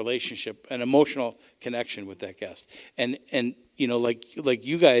create a relationship, an emotional connection with that guest. And you know, like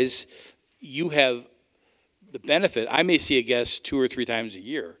you guys, you have the benefit. I may see a guest 2 or 3 times a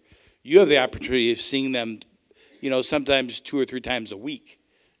year. You have the opportunity of seeing them, you know, sometimes 2 or 3 times a week.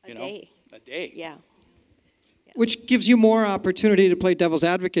 A day. Yeah. Which gives you more opportunity to play devil's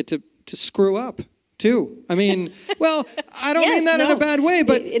advocate to screw up, too. I mean, well, I don't mean that in a bad way,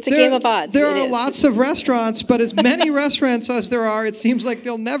 but it's a game of odds. There are lots of restaurants, but as many restaurants as there are, it seems like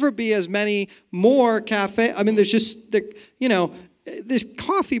there'll never be as many more cafe. I mean, there's just, you know, there's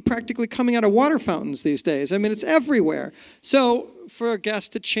coffee practically coming out of water fountains these days. I mean, it's everywhere. So for a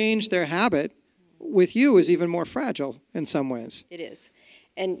guest to change their habit with you is even more fragile in some ways. It is.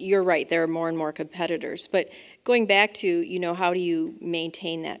 And you're right, there are more and more competitors. But going back to, you know, how do you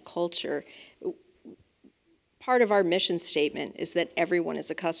maintain that culture? part of our mission statement is that everyone is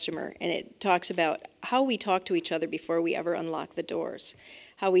a customer, and it talks about how we talk to each other before we ever unlock the doors,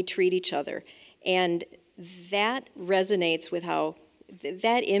 how we treat each other, and that resonates with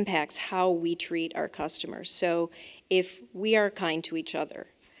that impacts how we treat our customers. So if we are kind to each other,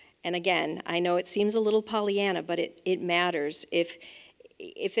 and again, I know it seems a little Pollyanna, but it matters.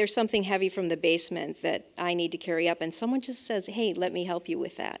 If there's something heavy from the basement that I need to carry up and someone just says, hey, let me help you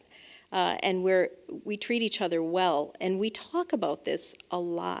with that. And we treat each other well, and we talk about this a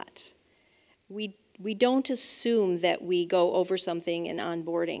lot. We don't assume that we go over something in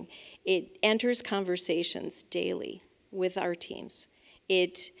onboarding. It enters conversations daily with our teams.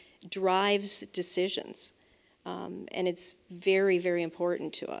 It drives decisions, and it's very, very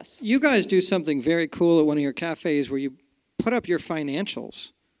important to us. You guys do something very cool at one of your cafes where you put up your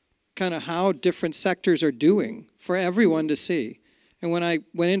financials, kind of how different sectors are doing for everyone to see. And when I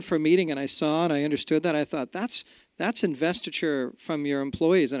went in for a meeting and I saw it, I understood that, I thought that's investiture from your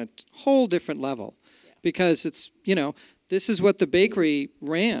employees on a whole different level. Yeah. Because it's, this is what the bakery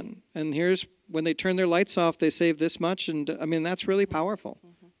ran. And here's when they turn their lights off, they save this much. And I mean, that's really powerful.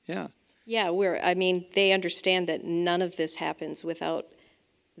 Mm-hmm. Yeah. Yeah, they understand that none of this happens without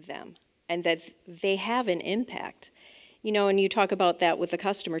them and that they have an impact. And you talk about that with the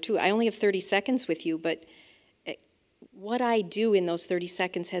customer too. I only have 30 seconds with you, but what I do in those 30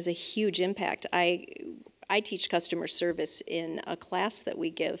 seconds has a huge impact. I teach customer service in a class that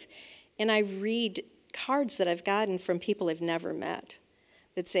we give, and I read cards that I've gotten from people I've never met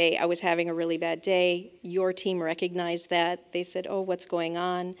that say, I was having a really bad day, your team recognized that, they said, oh, what's going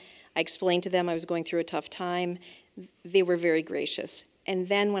on? I explained to them I was going through a tough time. They were very gracious. And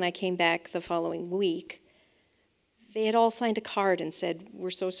then when I came back the following week, they had all signed a card and said, we're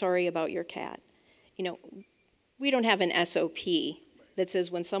so sorry about your cat. We don't have an SOP that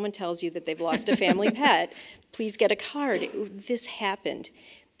says when someone tells you that they've lost a family pet, please get a card. This happened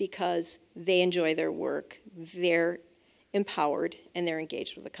because they enjoy their work, they're empowered, and they're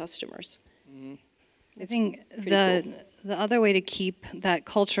engaged with the customers. Mm-hmm. I think the other way to keep that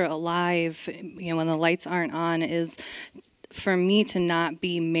culture alive, when the lights aren't on, is for me to not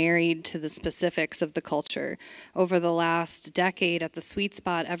be married to the specifics of the culture. Over the last decade at the Sweet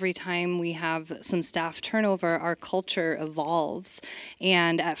Spot, every time we have some staff turnover, our culture evolves.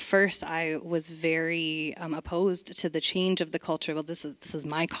 And at first I was very opposed to the change of the culture. Well, this is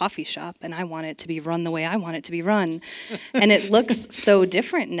my coffee shop and I want it to be run the way I want it to be run. And it looks so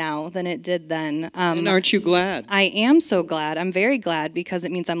different now than it did then. And aren't you glad? I am so glad. I'm very glad because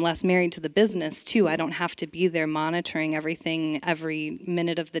it means I'm less married to the business too. I don't have to be there monitoring everything every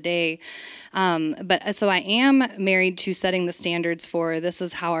minute of the day. But so I am married to setting the standards for this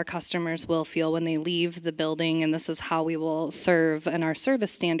is how our customers will feel when they leave the building, and this is how we will serve and our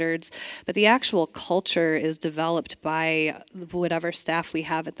service standards. But the actual culture is developed by whatever staff we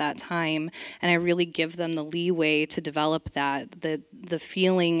have at that time, and I really give them the leeway to develop that. The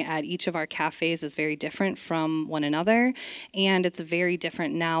feeling at each of our cafes is very different from one another, and it's very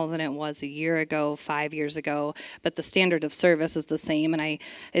different now than it was a year ago, 5 years ago, but the standard of service is the same. And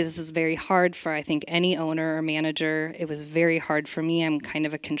this is very hard for, I think, any owner or manager. It was very hard for me. I'm kind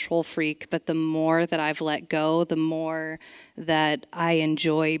of a control freak, but the more that I've let go, the more that I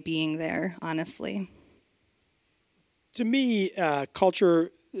enjoy being there, honestly. To me,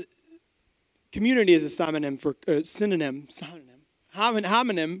 culture, community is a synonym for synonym.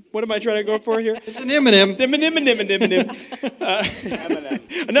 Homonym. What am I trying to go for here? It's an M&M.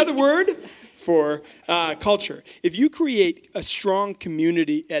 Another word for culture. If you create a strong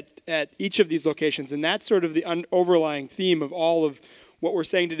community at each of these locations, and that's sort of the overlying theme of all of what we're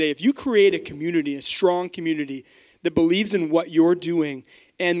saying today, if you create a community, a strong community that believes in what you're doing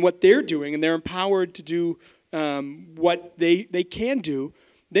and what they're doing, and they're empowered to do what they can do,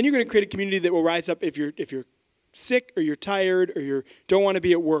 then you're going to create a community that will rise up if you're sick or you're tired or you don't want to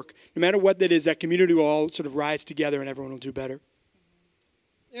be at work. No matter what that is, that community will all sort of rise together and everyone will do better.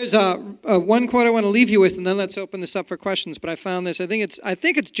 There's one quote I want to leave you with, and then let's open this up for questions. But I found this. I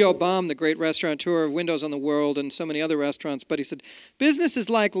think it's Joe Baum, the great restaurateur of Windows on the World and so many other restaurants. But he said, "Business is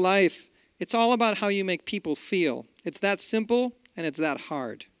like life. It's all about how you make people feel. It's that simple and it's that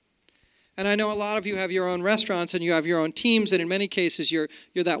hard." And I know a lot of you have your own restaurants and you have your own teams, and in many cases you're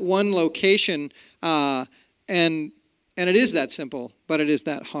that one location, and it is that simple, but it is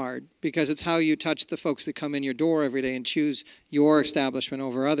that hard because it's how you touch the folks that come in your door every day and choose your establishment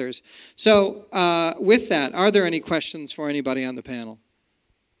over others. So with that, are there any questions for anybody on the panel?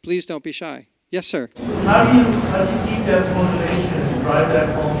 Please don't be shy. Yes, sir. How do you keep that motivation and drive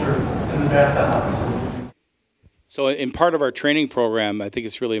that culture in the back of the house? So in part of our training program, I think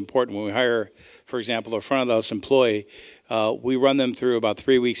it's really important when we hire for example, a front of the house employee, we run them through about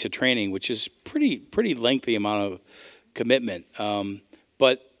 3 weeks of training, which is pretty lengthy amount of commitment.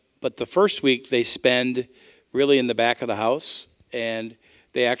 But the first week they spend really in the back of the house, and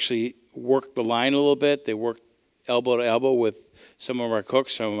they actually work the line a little bit. They work elbow to elbow with some of our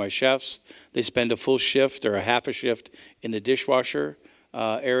cooks, some of my chefs. They spend a full shift or a half a shift in the dishwasher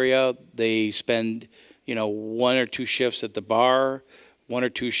area. They spend, 1 or 2 shifts at the bar, 1 or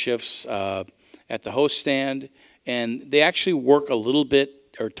 2 shifts at the host stand, and they actually work a little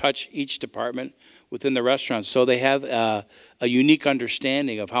bit or touch each department within the restaurant, so they have a unique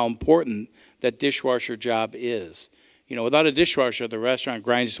understanding of how important that dishwasher job is. Without a dishwasher, the restaurant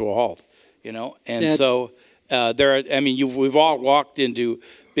grinds to a halt. And so we've all walked into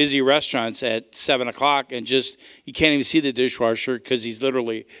busy restaurants at 7 o'clock and you can't even see the dishwasher because he's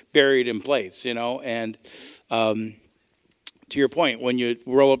literally buried in plates. And to your point, when you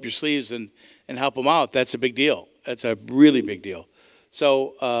roll up your sleeves and help them out, that's a big deal. That's a really big deal.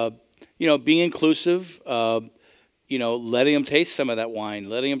 So being inclusive, letting them taste some of that wine,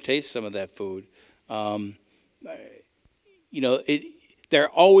 letting them taste some of that food. There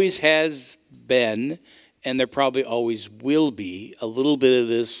always has been, and there probably always will be, a little bit of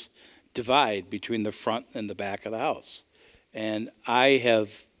this divide between the front and the back of the house. And I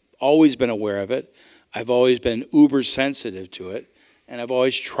have always been aware of it. I've always been uber sensitive to it, and I've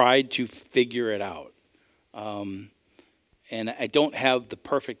always tried to figure it out. And I don't have the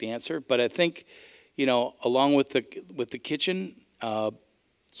perfect answer, but I think, along with the kitchen,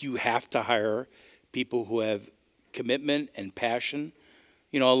 you have to hire people who have commitment and passion.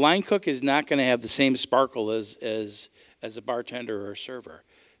 A line cook is not going to have the same sparkle as a bartender or a server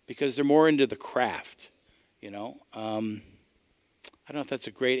because they're more into the craft. I don't know if that's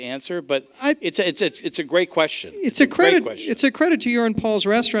a great answer, but it's a great question. It's a credit. It's a credit to your and Paul's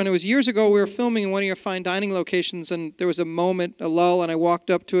restaurant. It was years ago. We were filming in one of your fine dining locations, and there was a lull, and I walked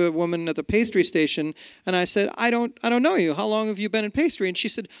up to a woman at the pastry station, and I said, "I don't know you. How long have you been in pastry?" And she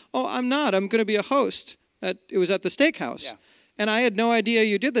said, "Oh, I'm not. I'm going to be a host." It was at the steakhouse, yeah. And I had no idea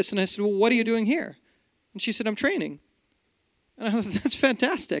you did this. And I said, "Well, what are you doing here?" And she said, "I'm training." And I thought, that's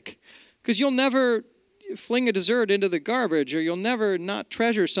fantastic, because you'll never fling a dessert into the garbage, or you'll never not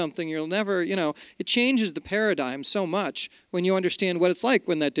treasure something. You'll never, it changes the paradigm so much when you understand what it's like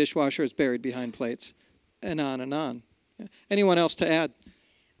when that dishwasher is buried behind plates, and on and on. Anyone else to add?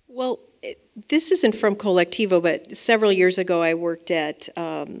 Well, this isn't from Collectivo, but several years ago I worked at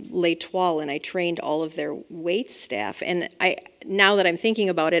L'Etoile, and I trained all of their wait staff. And now that I'm thinking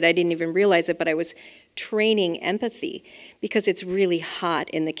about it, I didn't even realize it, but I was training empathy, because it's really hot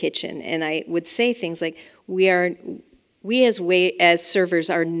in the kitchen. And I would say things like, we as servers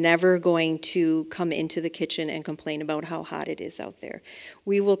are never going to come into the kitchen and complain about how hot it is out there.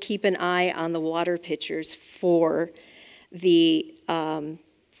 We will keep an eye on the water pitchers for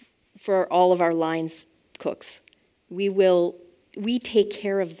all of our lines cooks. We take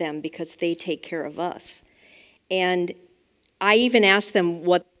care of them because they take care of us. And I even asked them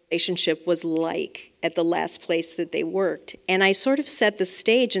what the relationship was like at the last place that they worked. And I sort of set the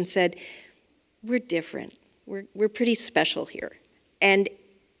stage and said, we're different. We're pretty special here. And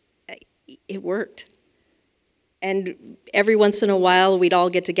it worked. And every once in a while, we'd all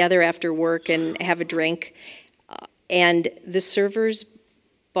get together after work and have a drink. And the servers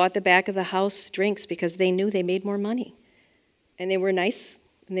bought the back of the house drinks because they knew they made more money. And they were nice.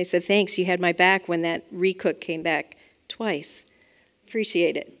 And they said, "Thanks, you had my back when that recook came back twice.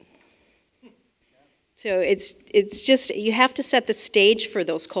 Appreciate it." So it's just, you have to set the stage for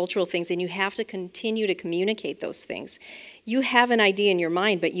those cultural things, and you have to continue to communicate those things. You have an idea in your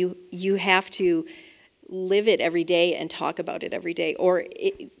mind, but you have to live it every day and talk about it every day.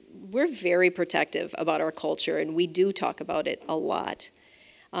 We're very protective about our culture, and we do talk about it a lot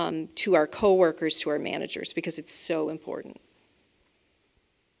to our coworkers, to our managers, because it's so important.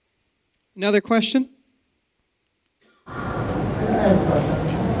 Another question? I have a question.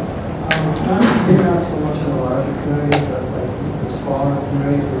 Maybe not so much in the larger communities, but like the smaller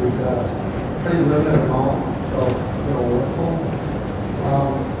communities where we've got a pretty limited amount of workflow.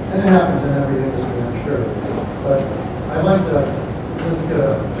 And it happens in every industry, I'm sure. But I'd like to just get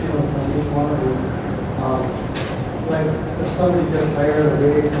a feeling from each one of you. Like if somebody gets tired of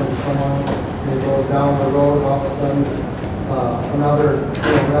waiting from someone, they go down the road, all of a sudden another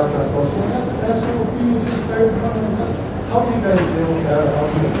restaurant goes, "Well, that's so you just tired of coming." How do you guys deal with that? How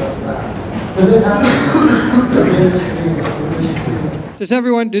do you address that? Does it happen?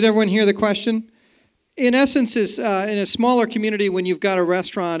 Did everyone hear the question? In essence, is in a smaller community, when you've got a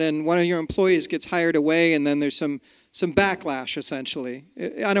restaurant and one of your employees gets hired away, and then there's some backlash, essentially.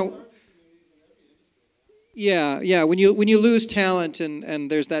 I don't. Yeah. When you lose talent and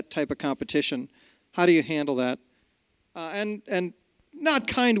there's that type of competition, how do you handle that? And not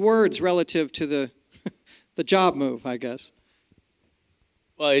kind words relative to the the job move, I guess.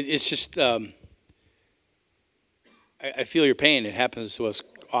 Well, it's just I feel your pain. It happens to us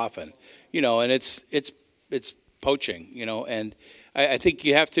often, and it's poaching, and I think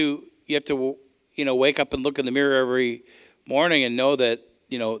you have to wake up and look in the mirror every morning and know that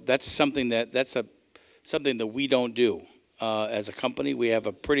that's something that we don't do as a company. We have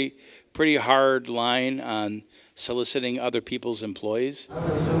a pretty hard line on soliciting other people's employees. I'm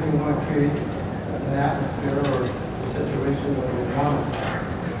assuming you want to create an atmosphere or a situation where you want to.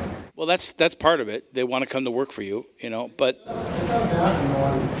 Well, that's part of it. They want to come to work for you, but It does happen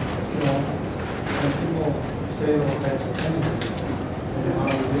when people say those types of things and how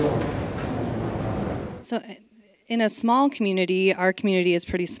to deal. So in a small community, our community is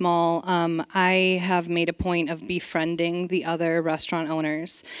pretty small, I have made a point of befriending the other restaurant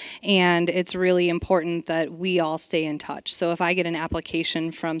owners. And it's really important that we all stay in touch. So if I get an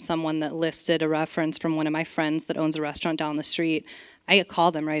application from someone that listed a reference from one of my friends that owns a restaurant down the street, I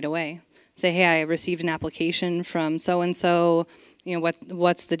call them right away. Say, hey, I received an application from so-and-so,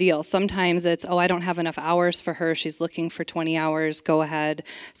 what's the deal? Sometimes it's, I don't have enough hours for her, she's looking for 20 hours, go ahead.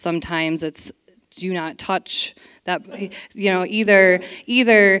 Sometimes it's, do not touch that,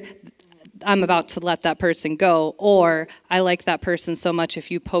 either I'm about to let that person go, or I like that person so much,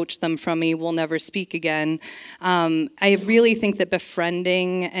 if you poach them from me, we'll never speak again. I really think that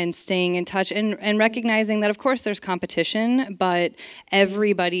befriending and staying in touch and recognizing that, of course, there's competition, but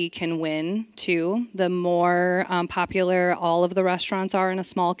everybody can win, too. The more popular all of the restaurants are in a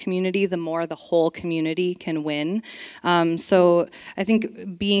small community, the more the whole community can win. So I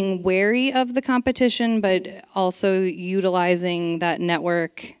think being wary of the competition, but also utilizing that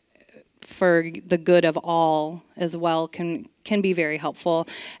network for the good of all as well can be very helpful.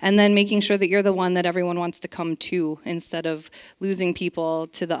 And then making sure that you're the one that everyone wants to come to instead of losing people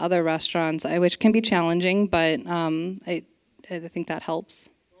to the other restaurants, which can be challenging, but I think that helps.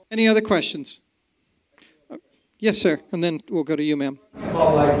 Any other questions? Yes, sir. And then we'll go to you, ma'am.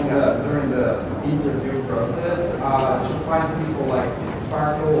 Well, during the interview process, to find people like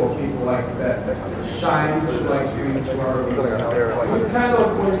sparkle or people like that shine, which like you into our what kind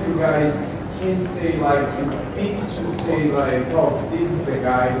of what you guys can say, you pick to say oh, this is the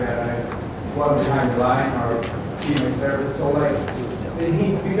guy that I want behind the line or be my service. So the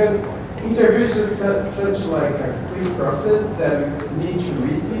hint, because interview is just such a quick process that you need to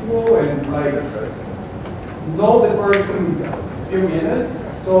read people and know the person a few minutes.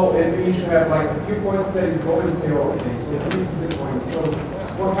 So and you need to have a few points that you go and say, oh, okay, so this is the point. So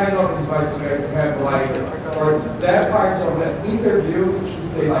what kind of advice you guys have for that part of the interview to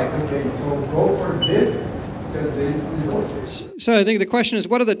say okay, so go for this because this is. So I think the question is,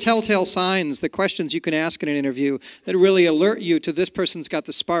 what are the telltale signs, the questions you can ask in an interview that really alert you to this person's got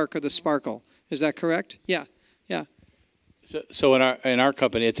the spark or the sparkle? Is that correct? Yeah. So in our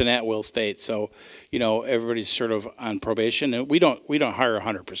company, it's an at-will state. So, everybody's sort of on probation, and we don't hire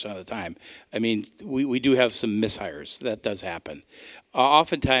 100% of the time. I mean, we do have some mishires. That does happen.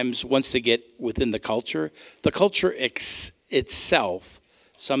 Oftentimes, once they get within the culture itself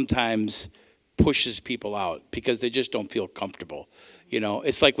sometimes pushes people out because they just don't feel comfortable.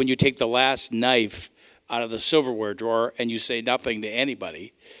 It's like when you take the last knife out of the silverware drawer and you say nothing to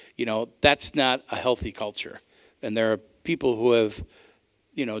anybody. That's not a healthy culture, and there are people who have,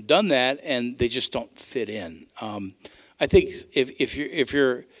 done that, and they just don't fit in. I think if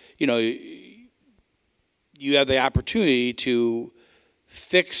you're, you have the opportunity to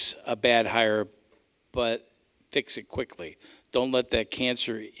fix a bad hire, but fix it quickly. Don't let that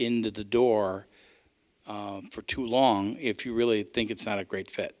cancer into the door for too long if you really think it's not a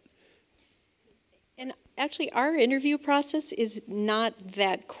great fit. And actually, our interview process is not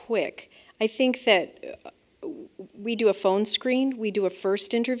that quick. I think that we do a phone screen, we do a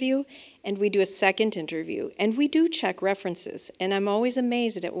first interview, and we do a second interview. And we do check references. And I'm always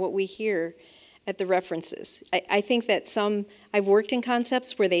amazed at what we hear at the references. I think that I've worked in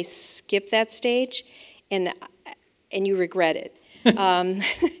concepts where they skip that stage, and you regret it.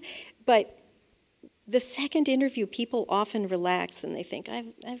 But the second interview, people often relax and they think,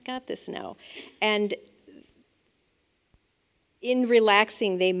 I've got this now. And in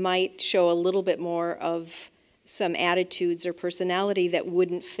relaxing, they might show a little bit more of some attitudes or personality that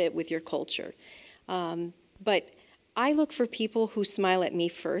wouldn't fit with your culture. But I look for people who smile at me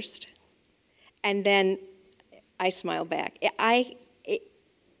first, and then I smile back. I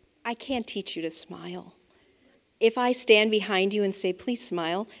can't teach you to smile. if I stand behind you and say, please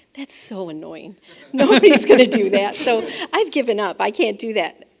smile, that's so annoying. Nobody's going to do that. So I've given up. I can't do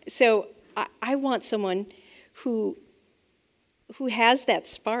that. So I want someone who has that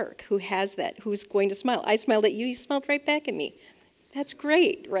spark, who's going to smile. I smiled at you, you smiled right back at me. That's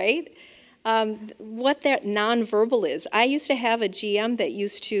great, right? What that nonverbal is. I used to have a GM that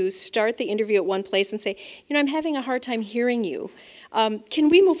used to start the interview at one place and say, you know, I'm having a hard time hearing you. Can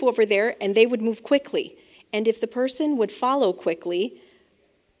we move over there? And they would move quickly. And if the person would follow quickly,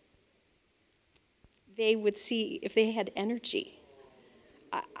 they would see if they had energy.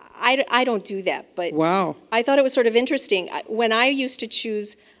 I don't do that, but wow. I thought it was sort of interesting. When I used to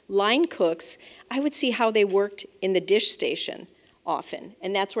choose line cooks, I would see how they worked in the dish station often,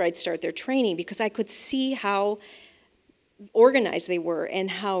 and that's where I'd start their training because I could see how organized they were and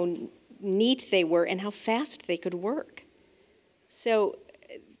how neat they were and how fast they could work. So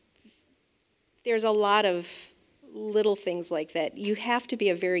there's a lot of little things like that. You have to be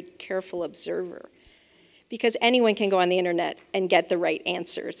a very careful observer because anyone can go on the internet and get the right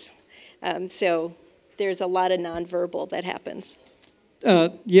answers. So there's a lot of nonverbal that happens.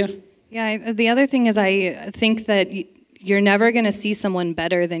 Yeah. Yeah, the other thing is I think that you're never going to see someone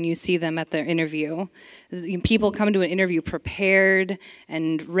better than you see them at their interview. People come to an interview prepared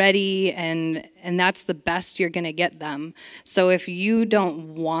and ready, and that's the best you're going to get them. So if you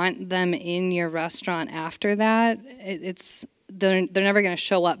don't want them in your restaurant after that, they're never going to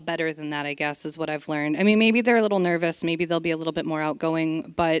show up better than that, I guess, is what I've learned. I mean, maybe they're a little nervous, maybe they'll be a little bit more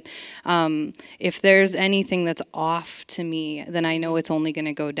outgoing, but if there's anything that's off to me, then I know it's only going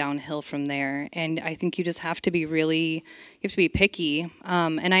to go downhill from there. And I think you just have to be you have to be picky.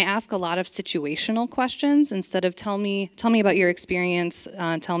 And I ask a lot of situational questions instead of tell me about your experience,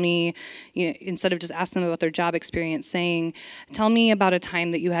 instead of just asking them about their job experience, saying, tell me about a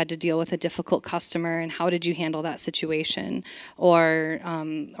time that you had to deal with a difficult customer and how did you handle that situation? Or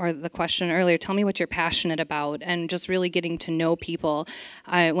the question earlier, tell me what you're passionate about, and just really getting to know people.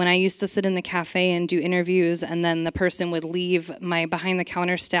 When I used to sit in the cafe and do interviews and then the person would leave, my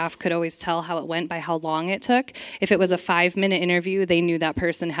behind-the-counter staff could always tell how it went by how long it took. If it was a 5-minute interview, they knew that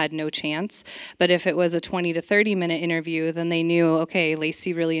person had no chance. But if it was a 20 to 30-minute interview, then they knew, okay,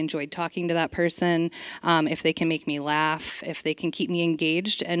 Lacey really enjoyed talking to that person, if they can make me laugh, if they can keep me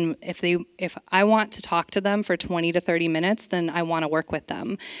engaged, and if I want to talk to them for 20 to 30 minutes, then I want to work with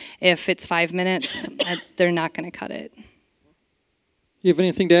them. If it's 5 minutes, they're not going to cut it. You have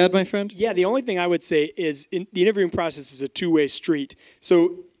anything to add, my friend? Yeah, the only thing I would say is the interviewing process is a two-way street.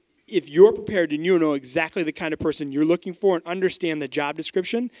 So if you're prepared and you know exactly the kind of person you're looking for and understand the job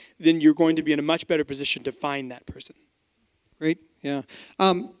description, then you're going to be in a much better position to find that person. Great, yeah.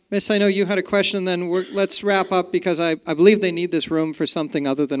 Miss, I know you had a question, then let's wrap up because I believe they need this room for something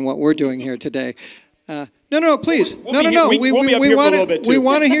other than what we're doing here today. No, please. We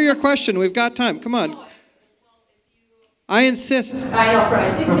want to hear your question. We've got time. Come on. I insist. I know,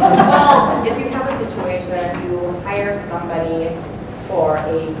 right. Well, if you have a situation, you hire somebody for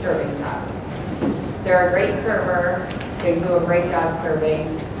a serving job. They're a great server. They do a great job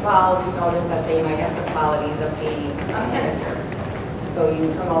serving. Well, you notice that they might have the qualities of being a manager. So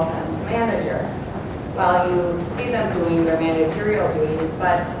you promote them to manager. Well, you see them doing their managerial duties,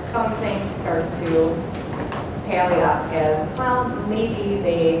 but some things start to tally up as, well, maybe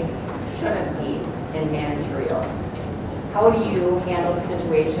they shouldn't be in managerial. How do you handle the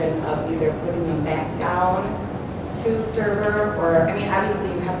situation of either putting them back down to server, or, I mean,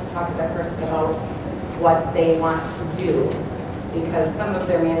 obviously you have to talk to that person about what they want to do, because some of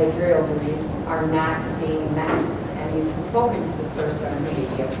their managerial duties are not being met, and you've spoken to this person maybe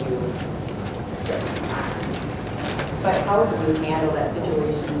a few different times. But how do you handle that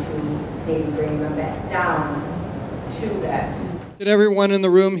situation to maybe bring them back down to that? Did everyone in the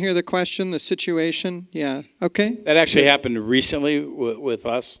room hear the question, the situation? Yeah, okay. That actually happened recently with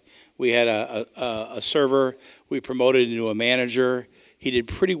us. We had a server. We promoted into a manager. He did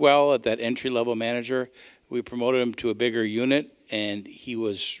pretty well at that entry-level manager. We promoted him to a bigger unit, and he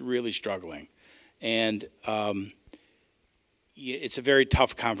was really struggling. And it's a very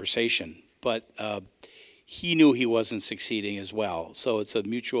tough conversation, but he knew he wasn't succeeding as well. So it's a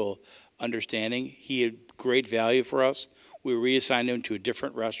mutual understanding. He had great value for us. We reassigned him to a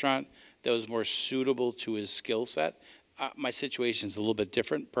different restaurant that was more suitable to his skill set. My situation is a little bit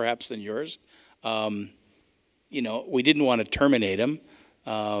different, perhaps, than yours. You know, we didn't want to terminate him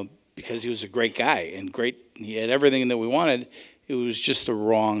because he was a great guy and he had everything that we wanted. It was just the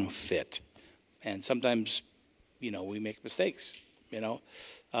wrong fit. And sometimes, you know, we make mistakes, you know.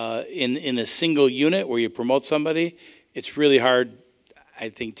 In a single unit where you promote somebody, it's really hard, I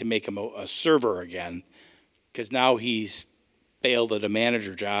think, to make him a server again. because now he's failed at a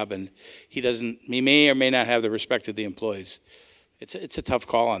manager job, and he may or may not have the respect of the employees. It's a tough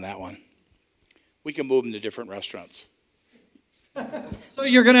call on that one. We can move him to different restaurants. So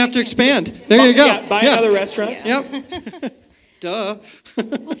you're going to have to expand. There you go. Yeah, buy another restaurant. Yep. Duh.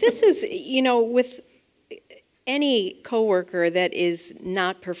 Well, this is, with any coworker that is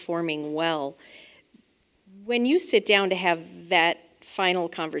not performing well, when you sit down to have that final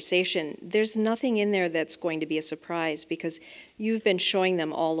conversation, there's nothing in there that's going to be a surprise because you've been showing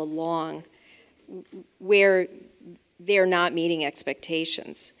them all along where they're not meeting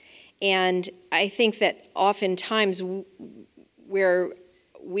expectations. And I think that oftentimes where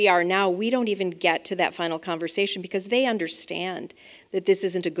we are now, we don't even get to that final conversation because they understand that this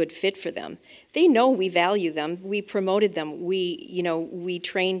isn't a good fit for them. They know we value them, we promoted them, we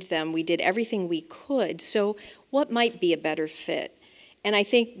trained them, we did everything we could. So what might be a better fit? And I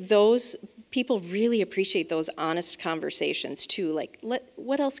think those people really appreciate those honest conversations too. Like,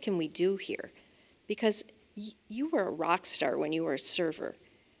 what else can we do here? Because you were a rock star when you were a server,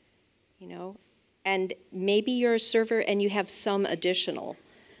 and maybe you're a server and you have some additional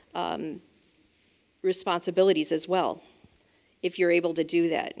responsibilities as well. If you're able to do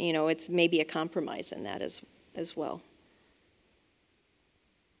that, it's maybe a compromise in that as well.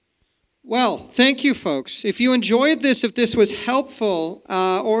 Well, thank you, folks. If you enjoyed this, if this was helpful,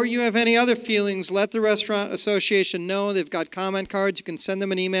 or you have any other feelings, let the Restaurant Association know. They've got comment cards. You can send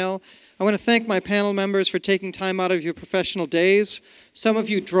them an email. I want to thank my panel members for taking time out of your professional days. Some of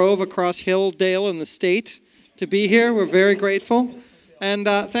you drove across Hilldale in the state to be here. We're very grateful. And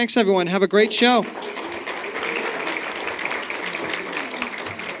thanks, everyone. Have a great show.